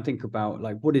us try and think about,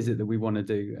 like, what is it that we want to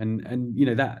do, and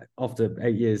that after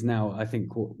 8 years now, I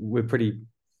think what we're pretty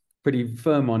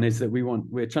firm on is that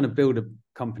we're trying to build a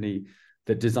company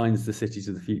that designs the cities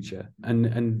of the future,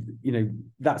 and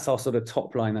that's our sort of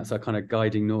top line. That's our kind of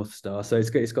guiding North Star. So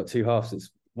it's got two halves.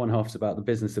 It's one half's about the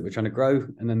business that we're trying to grow,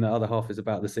 and then the other half is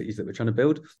about the cities that we're trying to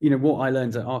build. What I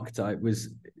learned at Archetype was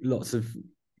lots of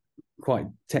quite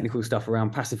technical stuff around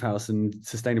passive house and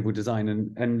sustainable design,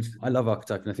 and I love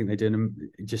Archetype, and I think they do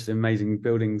just amazing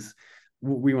buildings.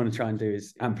 What we want to try and do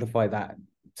is amplify that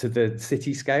to the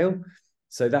city scale.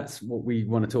 So that's what we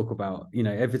want to talk about.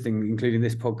 Everything, including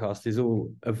this podcast, is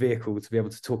all a vehicle to be able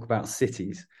to talk about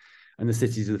cities and the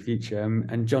cities of the future.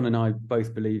 And John and I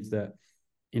both believe that,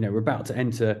 we're about to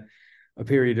enter a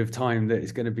period of time that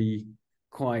is going to be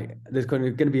there's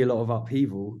going to be a lot of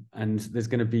upheaval, and there's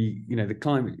going to be, the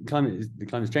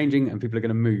climate's changing, and people are going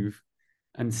to move,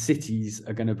 and cities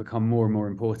are going to become more and more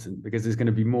important because there's going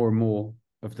to be more and more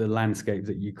of the landscape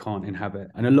that you can't inhabit.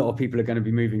 And a lot of people are going to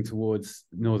be moving towards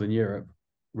Northern Europe,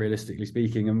 realistically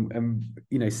speaking,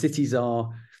 and cities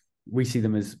we see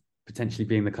them as potentially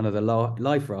being the kind of the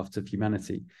life raft of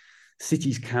humanity.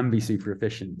 Cities can be super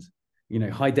efficient.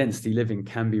 High density living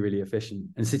can be really efficient,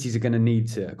 and cities are going to need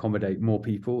to accommodate more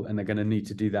people, and they're going to need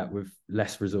to do that with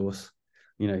less resource.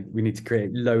 We need to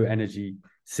create low energy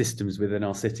systems within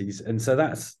our cities, and so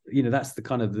that's the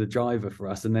kind of the driver for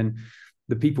us. And then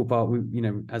the people part,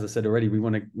 as I said already, we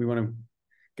want to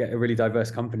get a really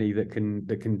diverse company that can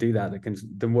do that can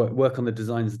then work on the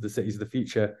designs of the cities of the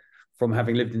future from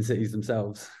having lived in cities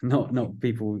themselves, not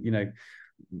people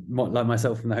like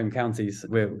myself from the home counties.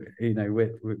 We're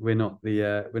not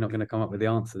going to come up with the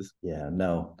answers. Yeah,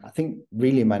 no, I think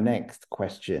really my next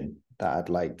question that I'd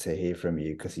like to hear from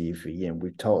you, because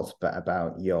we've talked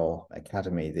about your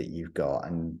academy that you've got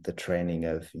and the training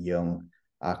of young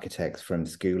architects from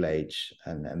school age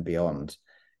and beyond,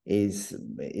 is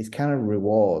kind of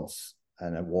rewards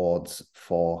and awards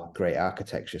for great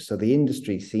architecture. So the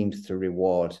industry seems to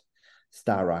reward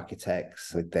star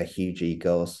architects with their huge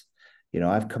egos.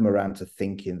 I've come around to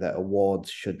thinking that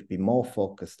awards should be more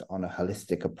focused on a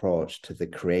holistic approach to the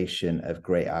creation of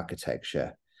great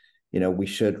architecture. We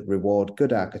should reward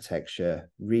good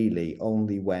architecture really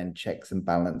only when checks and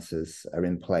balances are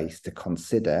in place to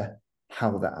consider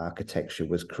how that architecture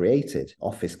was created.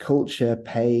 Office culture,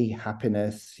 pay,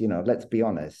 happiness, let's be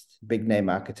honest, big name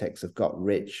architects have got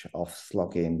rich off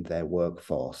slogging their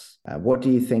workforce. What do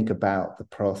you think about the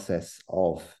process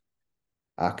of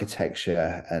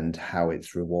architecture and how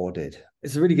it's rewarded?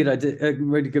 It's a really good idea, a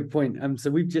really good point. So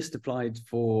we've just applied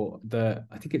for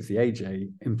I think it's the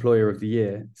AJ Employer of the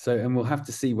Year. So, and we'll have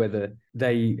to see whether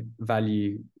they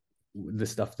value the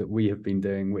stuff that we have been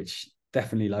doing, which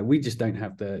definitely, like, we just don't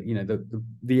have the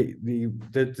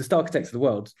star architects of the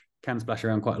world can splash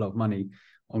around quite a lot of money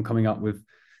on coming up with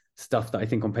stuff that I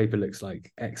think on paper looks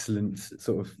like excellent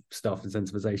sort of staff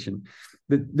incentivization.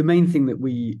 The main thing that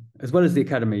we, as well as the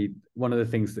academy, one of the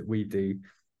things that we do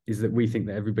is that we think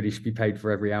that everybody should be paid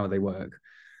for every hour they work.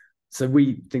 So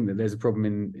we think that there's a problem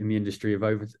in the industry of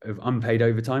unpaid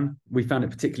overtime. We found it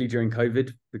particularly during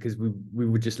COVID because we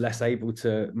were just less able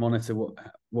to monitor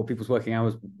what people's working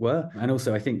hours were. And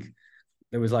also I think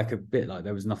there was like a bit like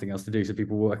there was nothing else to do. So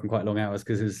people were working quite long hours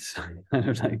because it's kind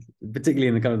of like, particularly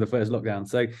in the kind of the first lockdown.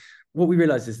 So what we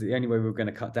realized is that the only way we were going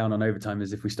to cut down on overtime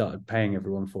is if we started paying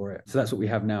everyone for it. So that's what we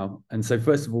have now. And so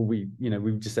first of all, we've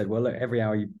just said, well, look, every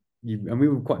hour and we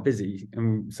were quite busy.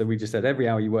 And so we just said, every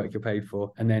hour you work, you're paid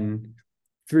for. And then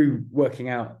through working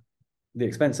out the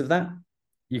expense of that,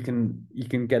 you can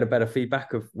get a better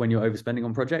feedback of when you're overspending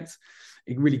on projects.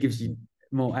 It really gives you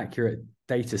more accurate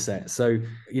data set. So,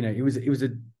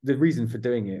 the reason for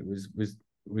doing it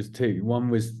was two. One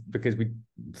was because we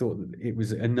thought that it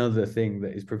was another thing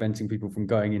that is preventing people from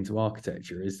going into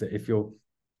architecture, is that if you're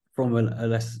from a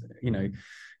less,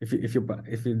 if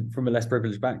you're from a less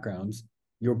privileged background,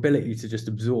 your ability to just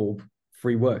absorb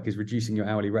free work is reducing your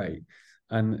hourly rate.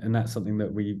 And that's something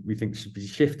that we think should be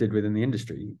shifted within the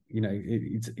industry.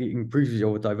 It improves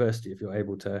your diversity if you're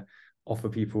able to offer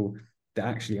people the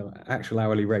actual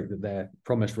hourly rate that they're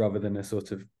promised, rather than a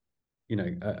sort of,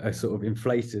 a sort of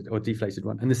inflated or deflated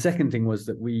one. And the second thing was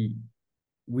that we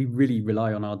really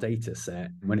rely on our data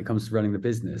set when it comes to running the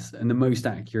business. And the most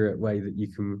accurate way that you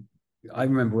can, I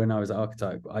remember when I was at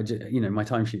Archetype, my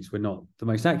timesheets were not the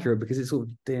most accurate because it sort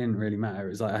of didn't really matter. It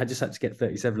was like I just had to get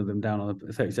 37 of them down on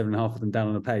 37 and a half of them down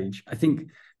on a page. I think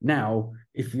now,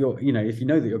 if you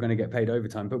know that you're going to get paid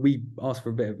overtime, but we ask for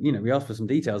a bit of, we ask for some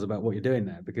details about what you're doing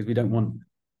there, because we don't want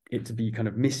it to be kind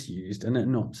of misused, and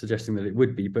not suggesting that it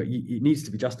would be, but it needs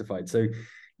to be justified. So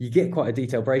you get quite a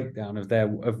detailed breakdown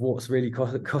of what's really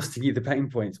costing you the pain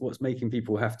points, what's making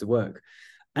people have to work.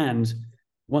 And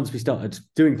once we started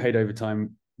doing paid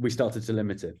overtime, we started to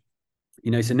limit it.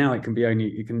 So now it can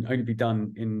only be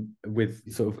done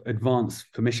with sort of advance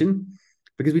permission,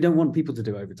 because we don't want people to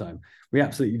do overtime. We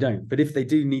absolutely don't. But if they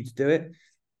do need to do it,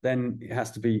 then it has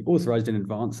to be authorized in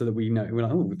advance, so that we know, we're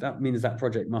like, oh, that means that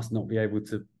project must not be able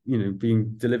to,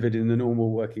 being delivered in the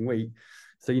normal working week.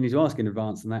 So you need to ask in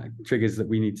advance, and that triggers that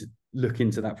we need to look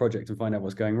into that project and find out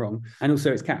what's going wrong. And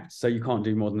also it's capped, so you can't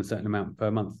do more than a certain amount per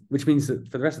month, which means that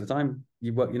for the rest of the time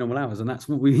you work your normal hours. And that's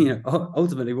what we,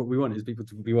 ultimately what we want is people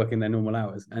to be working their normal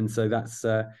hours. And so that's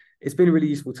it's been a really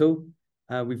useful tool.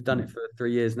 We've done it for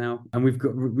 3 years now, and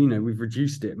we've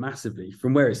reduced it massively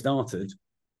from where it started.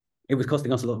 It was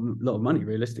costing us a lot of money,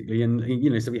 realistically,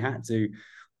 and so we had to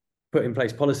put in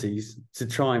place policies to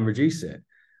try and reduce it.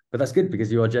 But that's good, because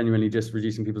you are genuinely just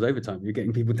reducing people's overtime. You're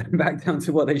getting people back down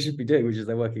to what they should be doing, which is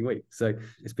their working week. So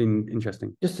it's been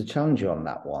interesting. Just to challenge you on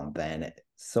that one then,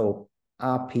 so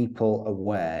are people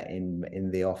aware in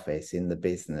the office, in the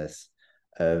business,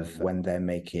 of when they're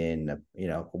making,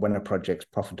 when a project's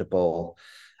profitable?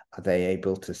 Are they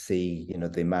able to see,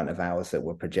 the amount of hours that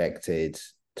were projected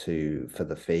for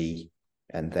the fee,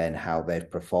 and then how they've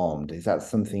performed? Is that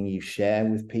something you share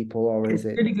with people, or is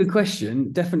it? Really good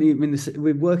question. Definitely. I mean,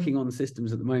 we're working on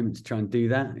systems at the moment to try and do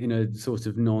that in a sort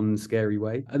of non-scary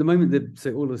way. At the moment,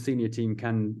 so all the senior team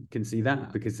can see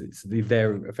that, because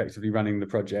they're effectively running the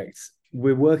projects.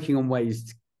 We're working on ways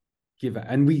to give it,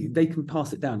 and they can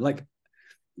pass it down. Like,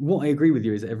 what I agree with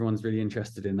you is that everyone's really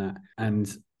interested in that, and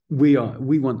we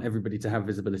want everybody to have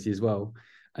visibility as well.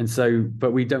 And so,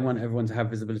 but we don't want everyone to have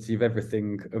visibility of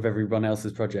everything, of everyone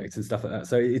else's projects and stuff like that.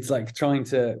 So it's like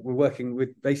we're working with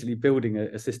basically building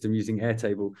a system using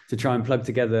Airtable to try and plug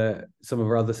together some of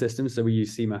our other systems. So we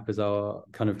use CMAP as our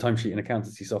kind of timesheet and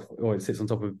accountancy software, or it sits on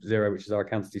top of Xero, which is our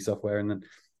accountancy software. And then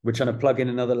we're trying to plug in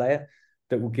another layer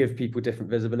that will give people different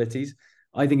visibilities.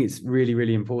 I think it's really,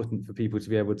 really important for people to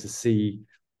be able to see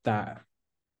that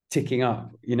ticking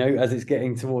up, as it's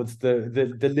getting towards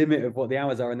the limit of what the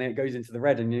hours are, and then it goes into the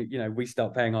red, and we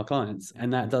start paying our clients.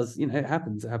 And that does, it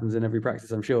happens in every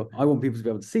practice, I'm sure. I want people to be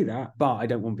able to see that, but I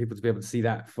don't want people to be able to see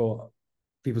that for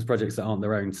people's projects that aren't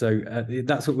their own. So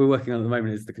that's what we're working on at the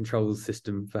moment, is the controls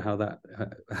system for how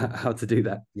to do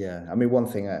that. Yeah, I mean, one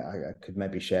thing I could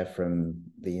maybe share from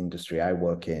the industry I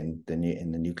work in the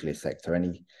nuclear sector,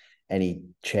 any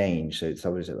change. So it's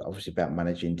obviously about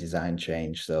managing design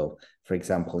change. So for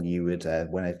example, you would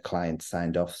when a client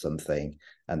signed off something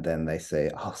and then they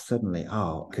say, oh, suddenly,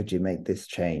 oh, could you make this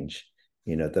change?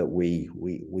 That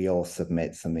we all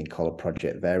submit something called a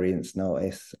project variance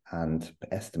notice and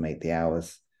estimate the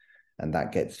hours, and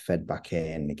that gets fed back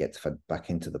in. It gets fed back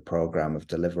into the program of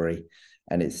delivery,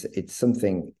 and it's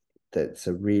something that's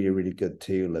a really, really good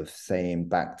tool of saying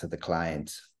back to the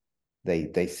client.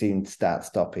 They soon start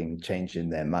changing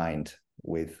their mind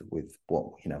with what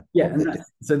Yeah, what and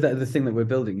so the thing that we're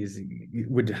building is it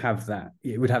would have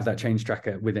that change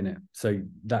tracker within it. So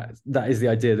that is the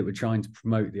idea, that we're trying to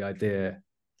promote the idea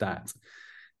that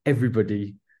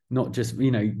everybody, not just,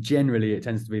 generally it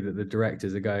tends to be that the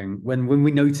directors are going, when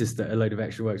we notice that a load of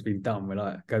extra work's been done, we're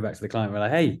like, go back to the client, we're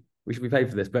like, hey, we should be paid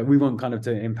for this. But we want kind of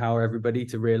to empower everybody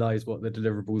to realize what the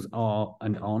deliverables are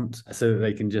and aren't, so that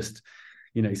they can just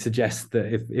suggest that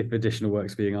if additional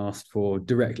work's being asked for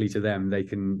directly to them, they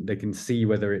can see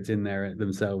whether it's in there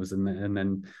themselves, and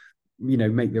then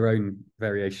make their own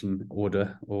variation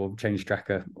order or change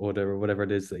tracker order or whatever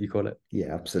it is that you call it.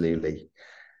 Yeah, absolutely.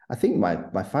 I think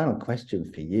my final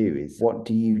question for you is, what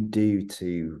do you do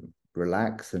to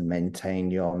relax and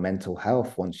maintain your mental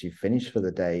health once you finish for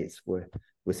the day? We're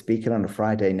speaking on a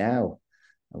Friday now.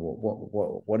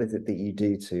 What is it that you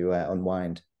do to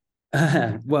unwind?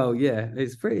 Well, yeah,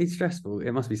 it's pretty stressful,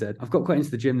 it must be said. I've got quite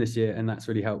into the gym this year, and that's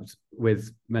really helped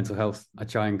with mental health. I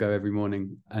try and go every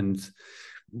morning and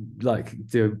do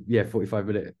a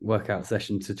 45-minute workout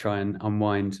session to try and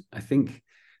unwind. I think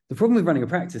the problem with running a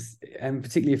practice, and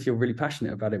particularly if you're really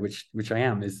passionate about it, which I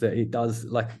am, is that it does,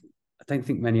 I don't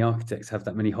think many architects have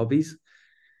that many hobbies.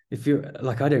 If you're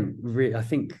I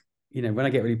think, when I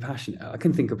get really passionate, I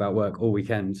can think about work all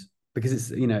weekend,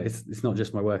 because it's not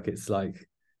just my work. It's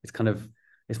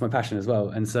it's my passion as well.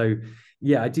 And so,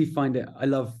 yeah, I do find it, I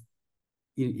love,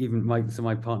 even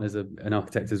my partner's an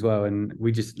architect as well, and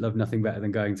we just love nothing better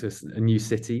than going to a new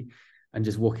city and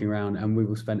just walking around, and we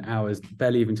will spend hours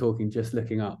barely even talking, just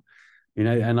looking up,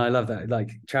 and I love that.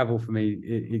 Travel for me,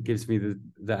 it gives me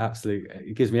the absolute,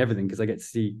 it gives me everything, because I get to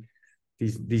see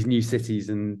these new cities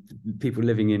and people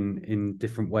living in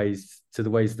different ways to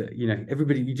the ways that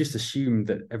everybody, you just assume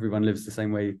that everyone lives the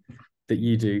same way that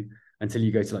you do, until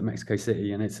you go to Mexico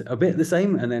City, and it's a bit the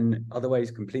same, and then other ways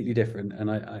completely different.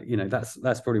 And I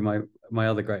that's probably my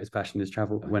other greatest passion, is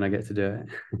travel when I get to do it.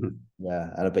 Yeah,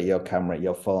 and I bet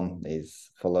your phone is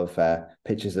full of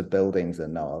pictures of buildings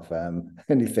and not of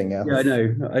anything else. Yeah, I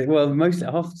know. Well, mostly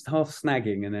half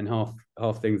snagging, and then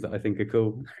half things that I think are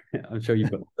cool. I'm sure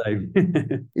you've got the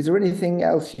same. Is there anything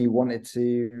else you wanted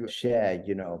to share?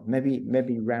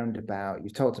 Maybe roundabout.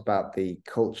 You talked about the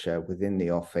culture within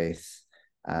the office,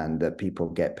 and that people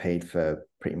get paid for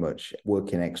pretty much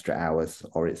working extra hours,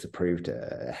 or it's approved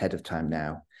ahead of time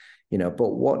now.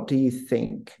 But what do you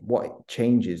think, what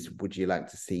changes would you like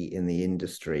to see in the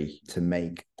industry to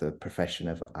make the profession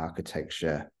of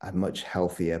architecture a much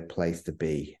healthier place to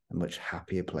be, a much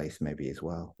happier place maybe as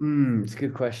well? It's a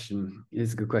good question.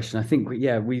 It's a good question. I think,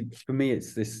 for me,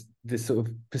 it's this sort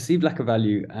of perceived lack of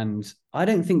value. And I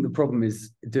don't think the problem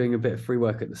is doing a bit of free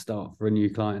work at the start for a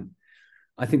new client.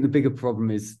 I think the bigger problem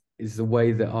is the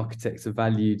way that architects are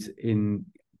valued in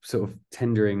sort of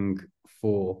tendering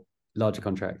for larger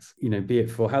contracts, be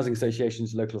it for housing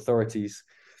associations, local authorities,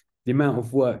 the amount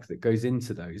of work that goes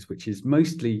into those, which is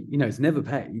mostly, it's never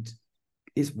paid.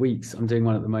 It's weeks. I'm doing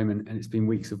one at the moment, and it's been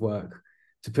weeks of work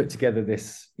to put together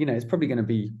this, it's probably going to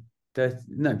be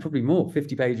probably more,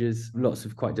 50 pages, lots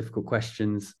of quite difficult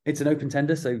questions. It's an open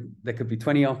tender, so there could be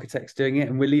 20 architects doing it,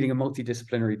 and we're leading a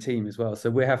multidisciplinary team as well. So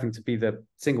we're having to be the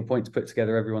single point to put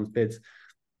together everyone's bids.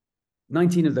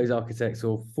 19 of those architects,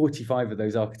 or 45 of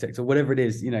those architects, or whatever it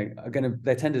is,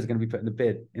 their tenders are going to be put in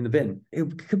the bin.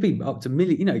 It could be up to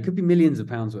it could be millions of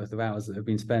pounds worth of hours that have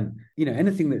been spent.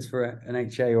 Anything that's for an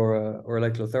HA or a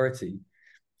local authority,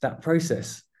 that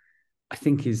process, I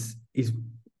think, is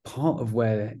part of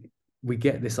where we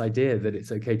get this idea that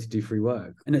it's okay to do free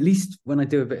work. And at least when I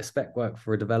do a bit of spec work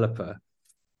for a developer,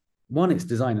 one, it's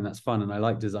design, and that's fun, and I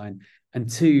like design. And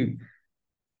two,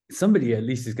 somebody at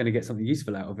least is going to get something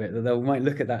useful out of it, that they might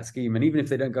look at that scheme, and even if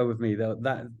they don't go with me,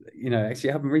 actually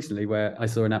it happened recently where I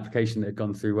saw an application that had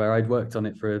gone through where I'd worked on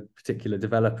it for a particular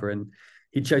developer, and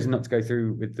he'd chosen not to go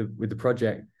through with the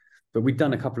project, but we'd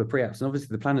done a couple of pre-apps, and obviously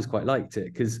the planners quite liked it,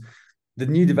 because the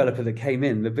new developer that came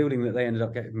in, the building that they ended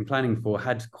up getting planning for,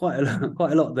 had quite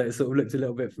a lot that sort of looked a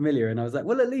little bit familiar. And I was like,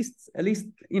 well, at least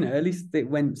it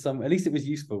went at least it was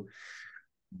useful.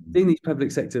 Doing these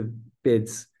public sector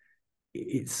bids,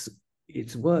 it's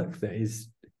work that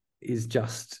is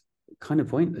just kind of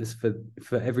pointless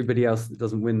for everybody else that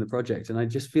doesn't win the project. And I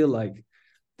just feel like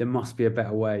there must be a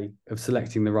better way of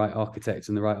selecting the right architect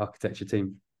and the right architecture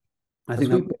team. I think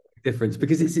that's a difference,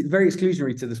 because it's very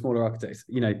exclusionary to the smaller architects,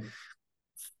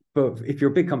 but if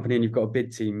you're a big company and you've got a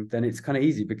bid team, then it's kind of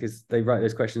easy because they write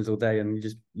those questions all day and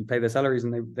you pay their salaries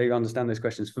and they understand those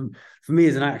questions. For me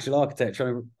as an actual architect,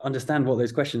 trying to understand what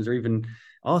those questions are even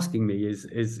asking me is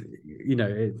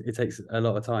it takes a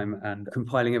lot of time, and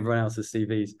compiling everyone else's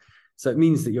CVs. So it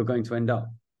means that you're going to end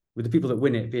up with the people that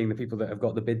win it being the people that have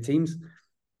got the bid teams.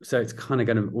 So it's kind of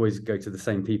going to always go to the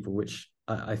same people, which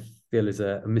I feel is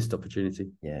a missed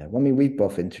opportunity. Yeah. Well, I mean, we've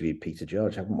both interviewed Peter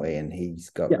George, haven't we? And he's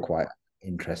got quite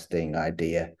interesting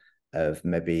idea of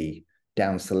maybe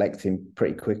down selecting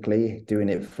pretty quickly, doing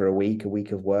it for a week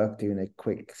of work, doing a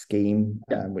quick scheme,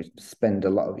 which spend a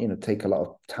lot of, take a lot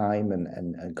of time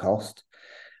and cost,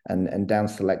 and down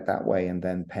select that way, and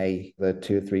then pay the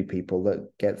 2 or 3 people that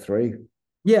get through.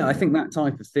 Yeah, I think that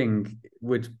type of thing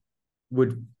would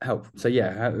help. So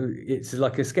it's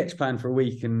like a sketch plan for a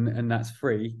week, and that's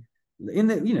free. In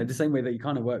the same way that you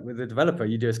kind of work with a developer,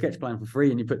 you do a sketch plan for free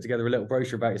and you put together a little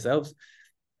brochure about yourselves.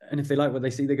 And if they like what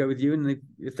they see, they go with you. And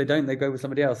if they don't, they go with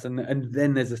somebody else. And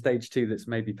then there's a stage 2 that's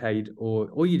maybe paid,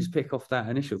 or you just pick off that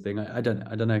initial thing. I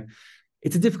don't know.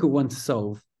 It's a difficult one to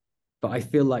solve, but I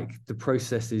feel like the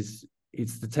process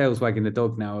it's the tails wagging the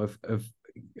dog now of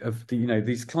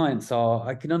these clients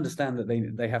I can understand that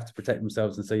they have to protect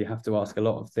themselves, and so you have to ask a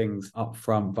lot of things up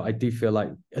front, but I do feel like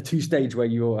a 2-stage where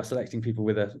you are selecting people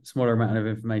with a smaller amount of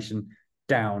information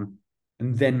down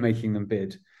and then making them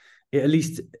bid, it, at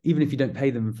least even if you don't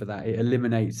pay them for that, it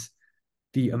eliminates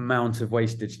the amount of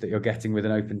wastage that you're getting with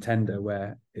an open tender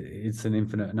where it's an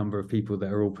infinite number of people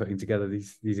that are all putting together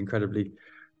these incredibly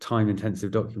time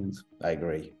intensive documents. I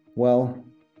agree. Well,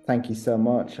 thank you so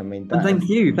much. I mean, thank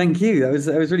you. That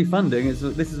was really fun doing it.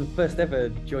 This is the first ever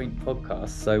joint podcast,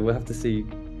 so we'll have to see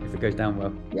if it goes down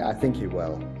well. Yeah, I think it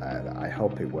will. I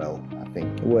hope it will. I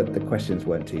think the questions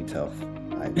weren't too tough.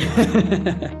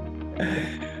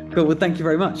 Cool. Well, thank you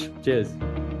very much. Cheers.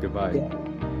 Goodbye. Yeah.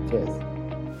 Cheers.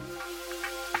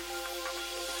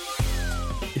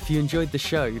 If you enjoyed the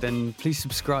show, then please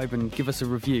subscribe and give us a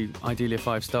review, ideally a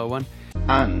 5-star one.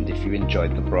 And if you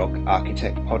enjoyed the Broke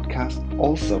Architect podcast,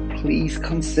 also please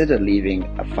consider leaving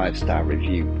a 5-star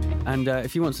review. And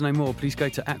if you want to know more, please go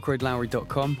to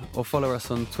ackroydlowry.com or follow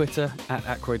us on Twitter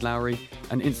 @ackroydlowry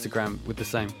and Instagram with the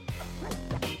same.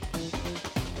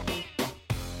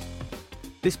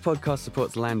 This podcast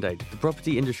supports LandAid, the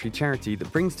property industry charity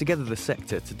that brings together the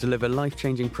sector to deliver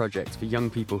life-changing projects for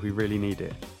young people who really need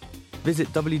it. Visit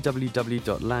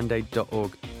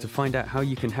www.landaid.org to find out how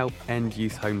you can help end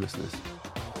youth homelessness.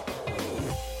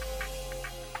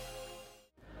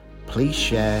 Please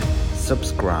share,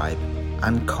 subscribe,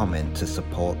 and comment to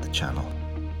support the channel.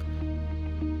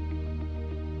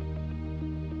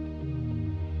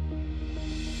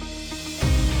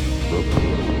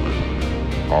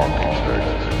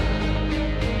 Architect.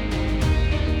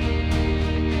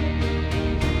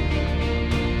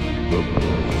 The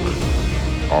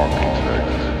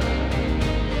Architect.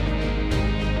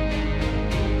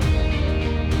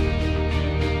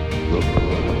 The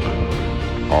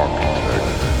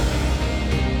Architect.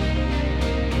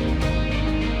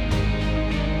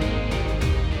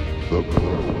 The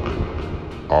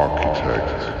Architect.